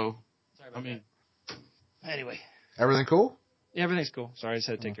 Probably so. Sorry about that. Anyway. Everything cool? Yeah, everything's cool. Sorry, I just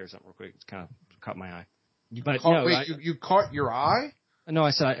had to take care of something real quick. It's kind of caught my eye. You caught your eye? No,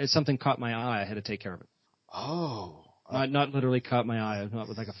 I said something caught my eye. I had to take care of it. Oh. Not literally caught my eye. Not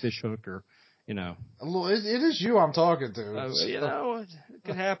with like a fish hook or, It is you I'm talking to. It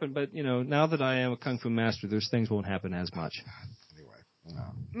could happen, but, now that I am a Kung Fu master, those things won't happen as much. Anyway,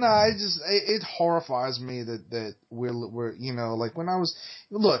 no. It horrifies me that we're like when I was,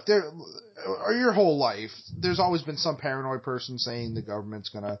 look, your whole life, there's always been some paranoid person saying the government's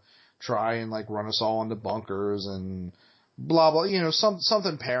gonna try and like run us all into bunkers and blah blah,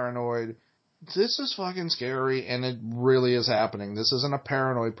 something paranoid. This is fucking scary, and it really is happening. This isn't a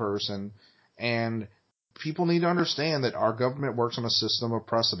paranoid person, and people need to understand that our government works on a system of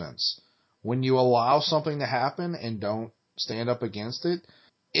precedence. When you allow something to happen and don't stand up against it,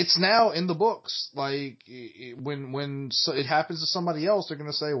 it's now in the books. Like, when it happens to somebody else, they're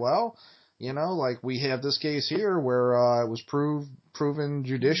going to say, well, like we have this case here where it was proven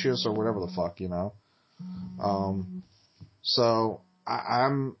judicious or whatever the fuck, So I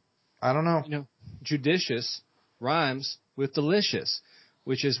don't know. Judicious rhymes with delicious,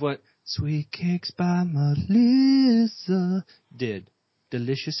 which is what Sweet Cakes by Melissa did.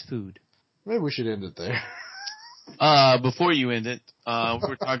 Delicious food. Maybe we should end it there. Before you end it,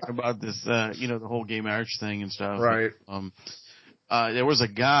 we're talking about this, the whole gay marriage thing and stuff. Right. There was a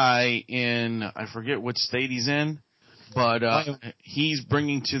guy in, I forget what state he's in, but he's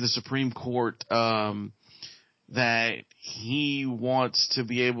bringing to the Supreme Court that he wants to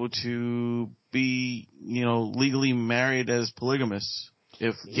be able to be, legally married as polygamous.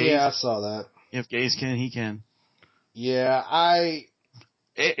 If gays, I saw that. If gays can, he can. Yeah,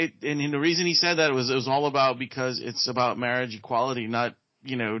 and the reason he said that it was all about because it's about marriage equality, not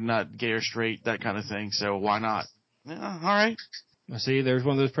gay or straight, that kind of thing. So why not? Yeah, all right. See, there's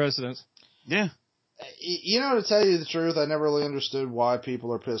one of those precedents. Yeah. To tell you the truth, I never really understood why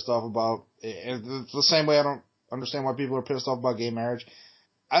people are pissed off about it. The same way I don't understand why people are pissed off about gay marriage.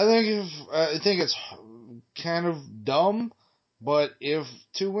 I think it's kind of dumb, but if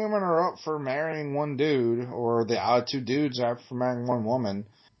two women are up for marrying one dude, or the two dudes are up for marrying one woman,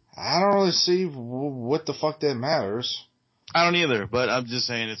 I don't really see what the fuck that matters. I don't either, but I'm just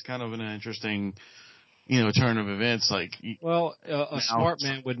saying it's kind of an interesting, turn of events. Like, well, a smart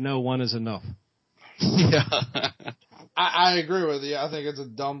man would know one is enough. Yeah. I agree with you. I think it's a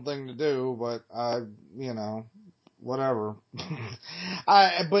dumb thing to do, but whatever.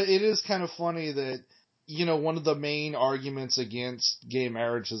 But it is kind of funny that, one of the main arguments against gay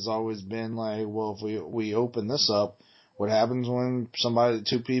marriage has always been like, well, if we open this up, what happens when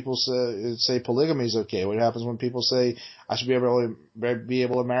two people say polygamy is okay? What happens when people say I should be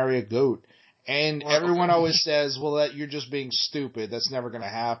able to marry a goat? And everyone always says, well, that you're just being stupid. That's never going to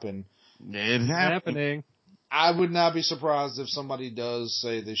happen. It's happening. I would not be surprised if somebody does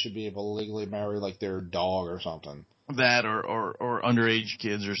say they should be able to legally marry like their dog or something. That or underage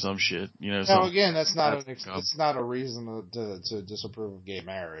kids or some shit. Now again, it's not a reason to disapprove of gay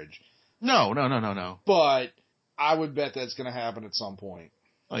marriage. No. But I would bet that's going to happen at some point.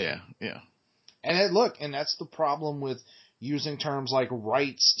 Oh yeah. And that's the problem with using terms like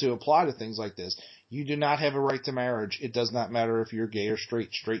rights to apply to things like this. You do not have a right to marriage. It does not matter if you're gay or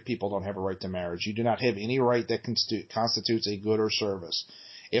straight. Straight people don't have a right to marriage. You do not have any right that constitutes a good or service.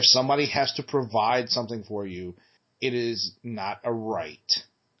 If somebody has to provide something for you, it is not a right.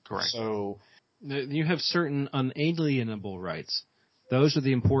 Correct. So You have certain unalienable rights. Those are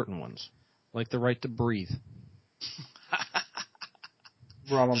the important ones, like the right to breathe.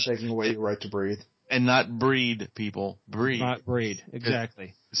 Rum, I'm taking away your right to breathe. And not breed, people. Breed. Not breed,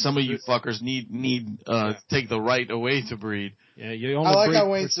 exactly. Some of you fuckers need take the right away to breed. Yeah, you only I like breed how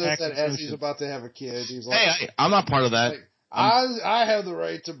Wayne for says that as he's social. about to have a kid. He's like, Hey, I'm not part of that. like, I have the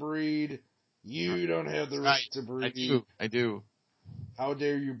right to breed. You don't have the right to breed. I do. How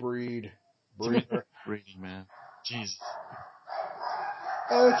dare you breed? Breeder. Breeding, man. Jesus.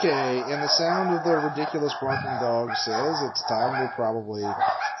 Okay, and the sound of the ridiculous barking dog says it's time to probably...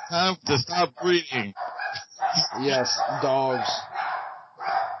 Time to stop breeding. Yes, dogs.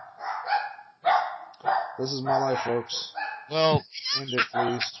 This is my life, folks. Well, End it,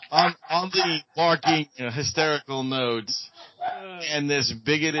 please. on the barking, hysterical notes, and this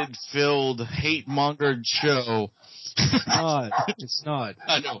bigoted, filled, hate-mongered show. It's not.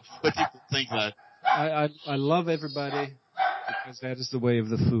 I know, but people think that. I love everybody because that is the way of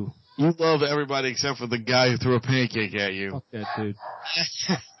the foo. You love everybody except for the guy who threw a pancake at you. Fuck that dude.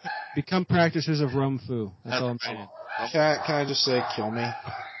 Become practitioners of rum foo. That's all I'm saying. Can I just say, kill me?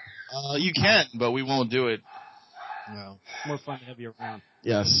 You can, but we won't do it. No. It's more fun to have you around.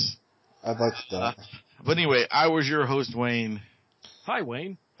 Yes. I'd like to die. But anyway, I was your host, Wayne. Hi,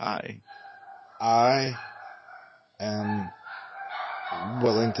 Wayne. Hi. I am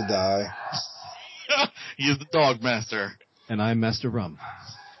willing to die. He's the dog master. And I'm Master Rum.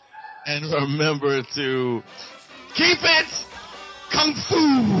 And remember to keep it kung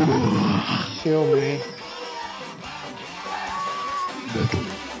fu. Kill me.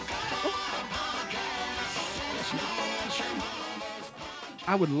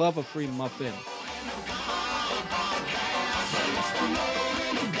 I would love a free muffin.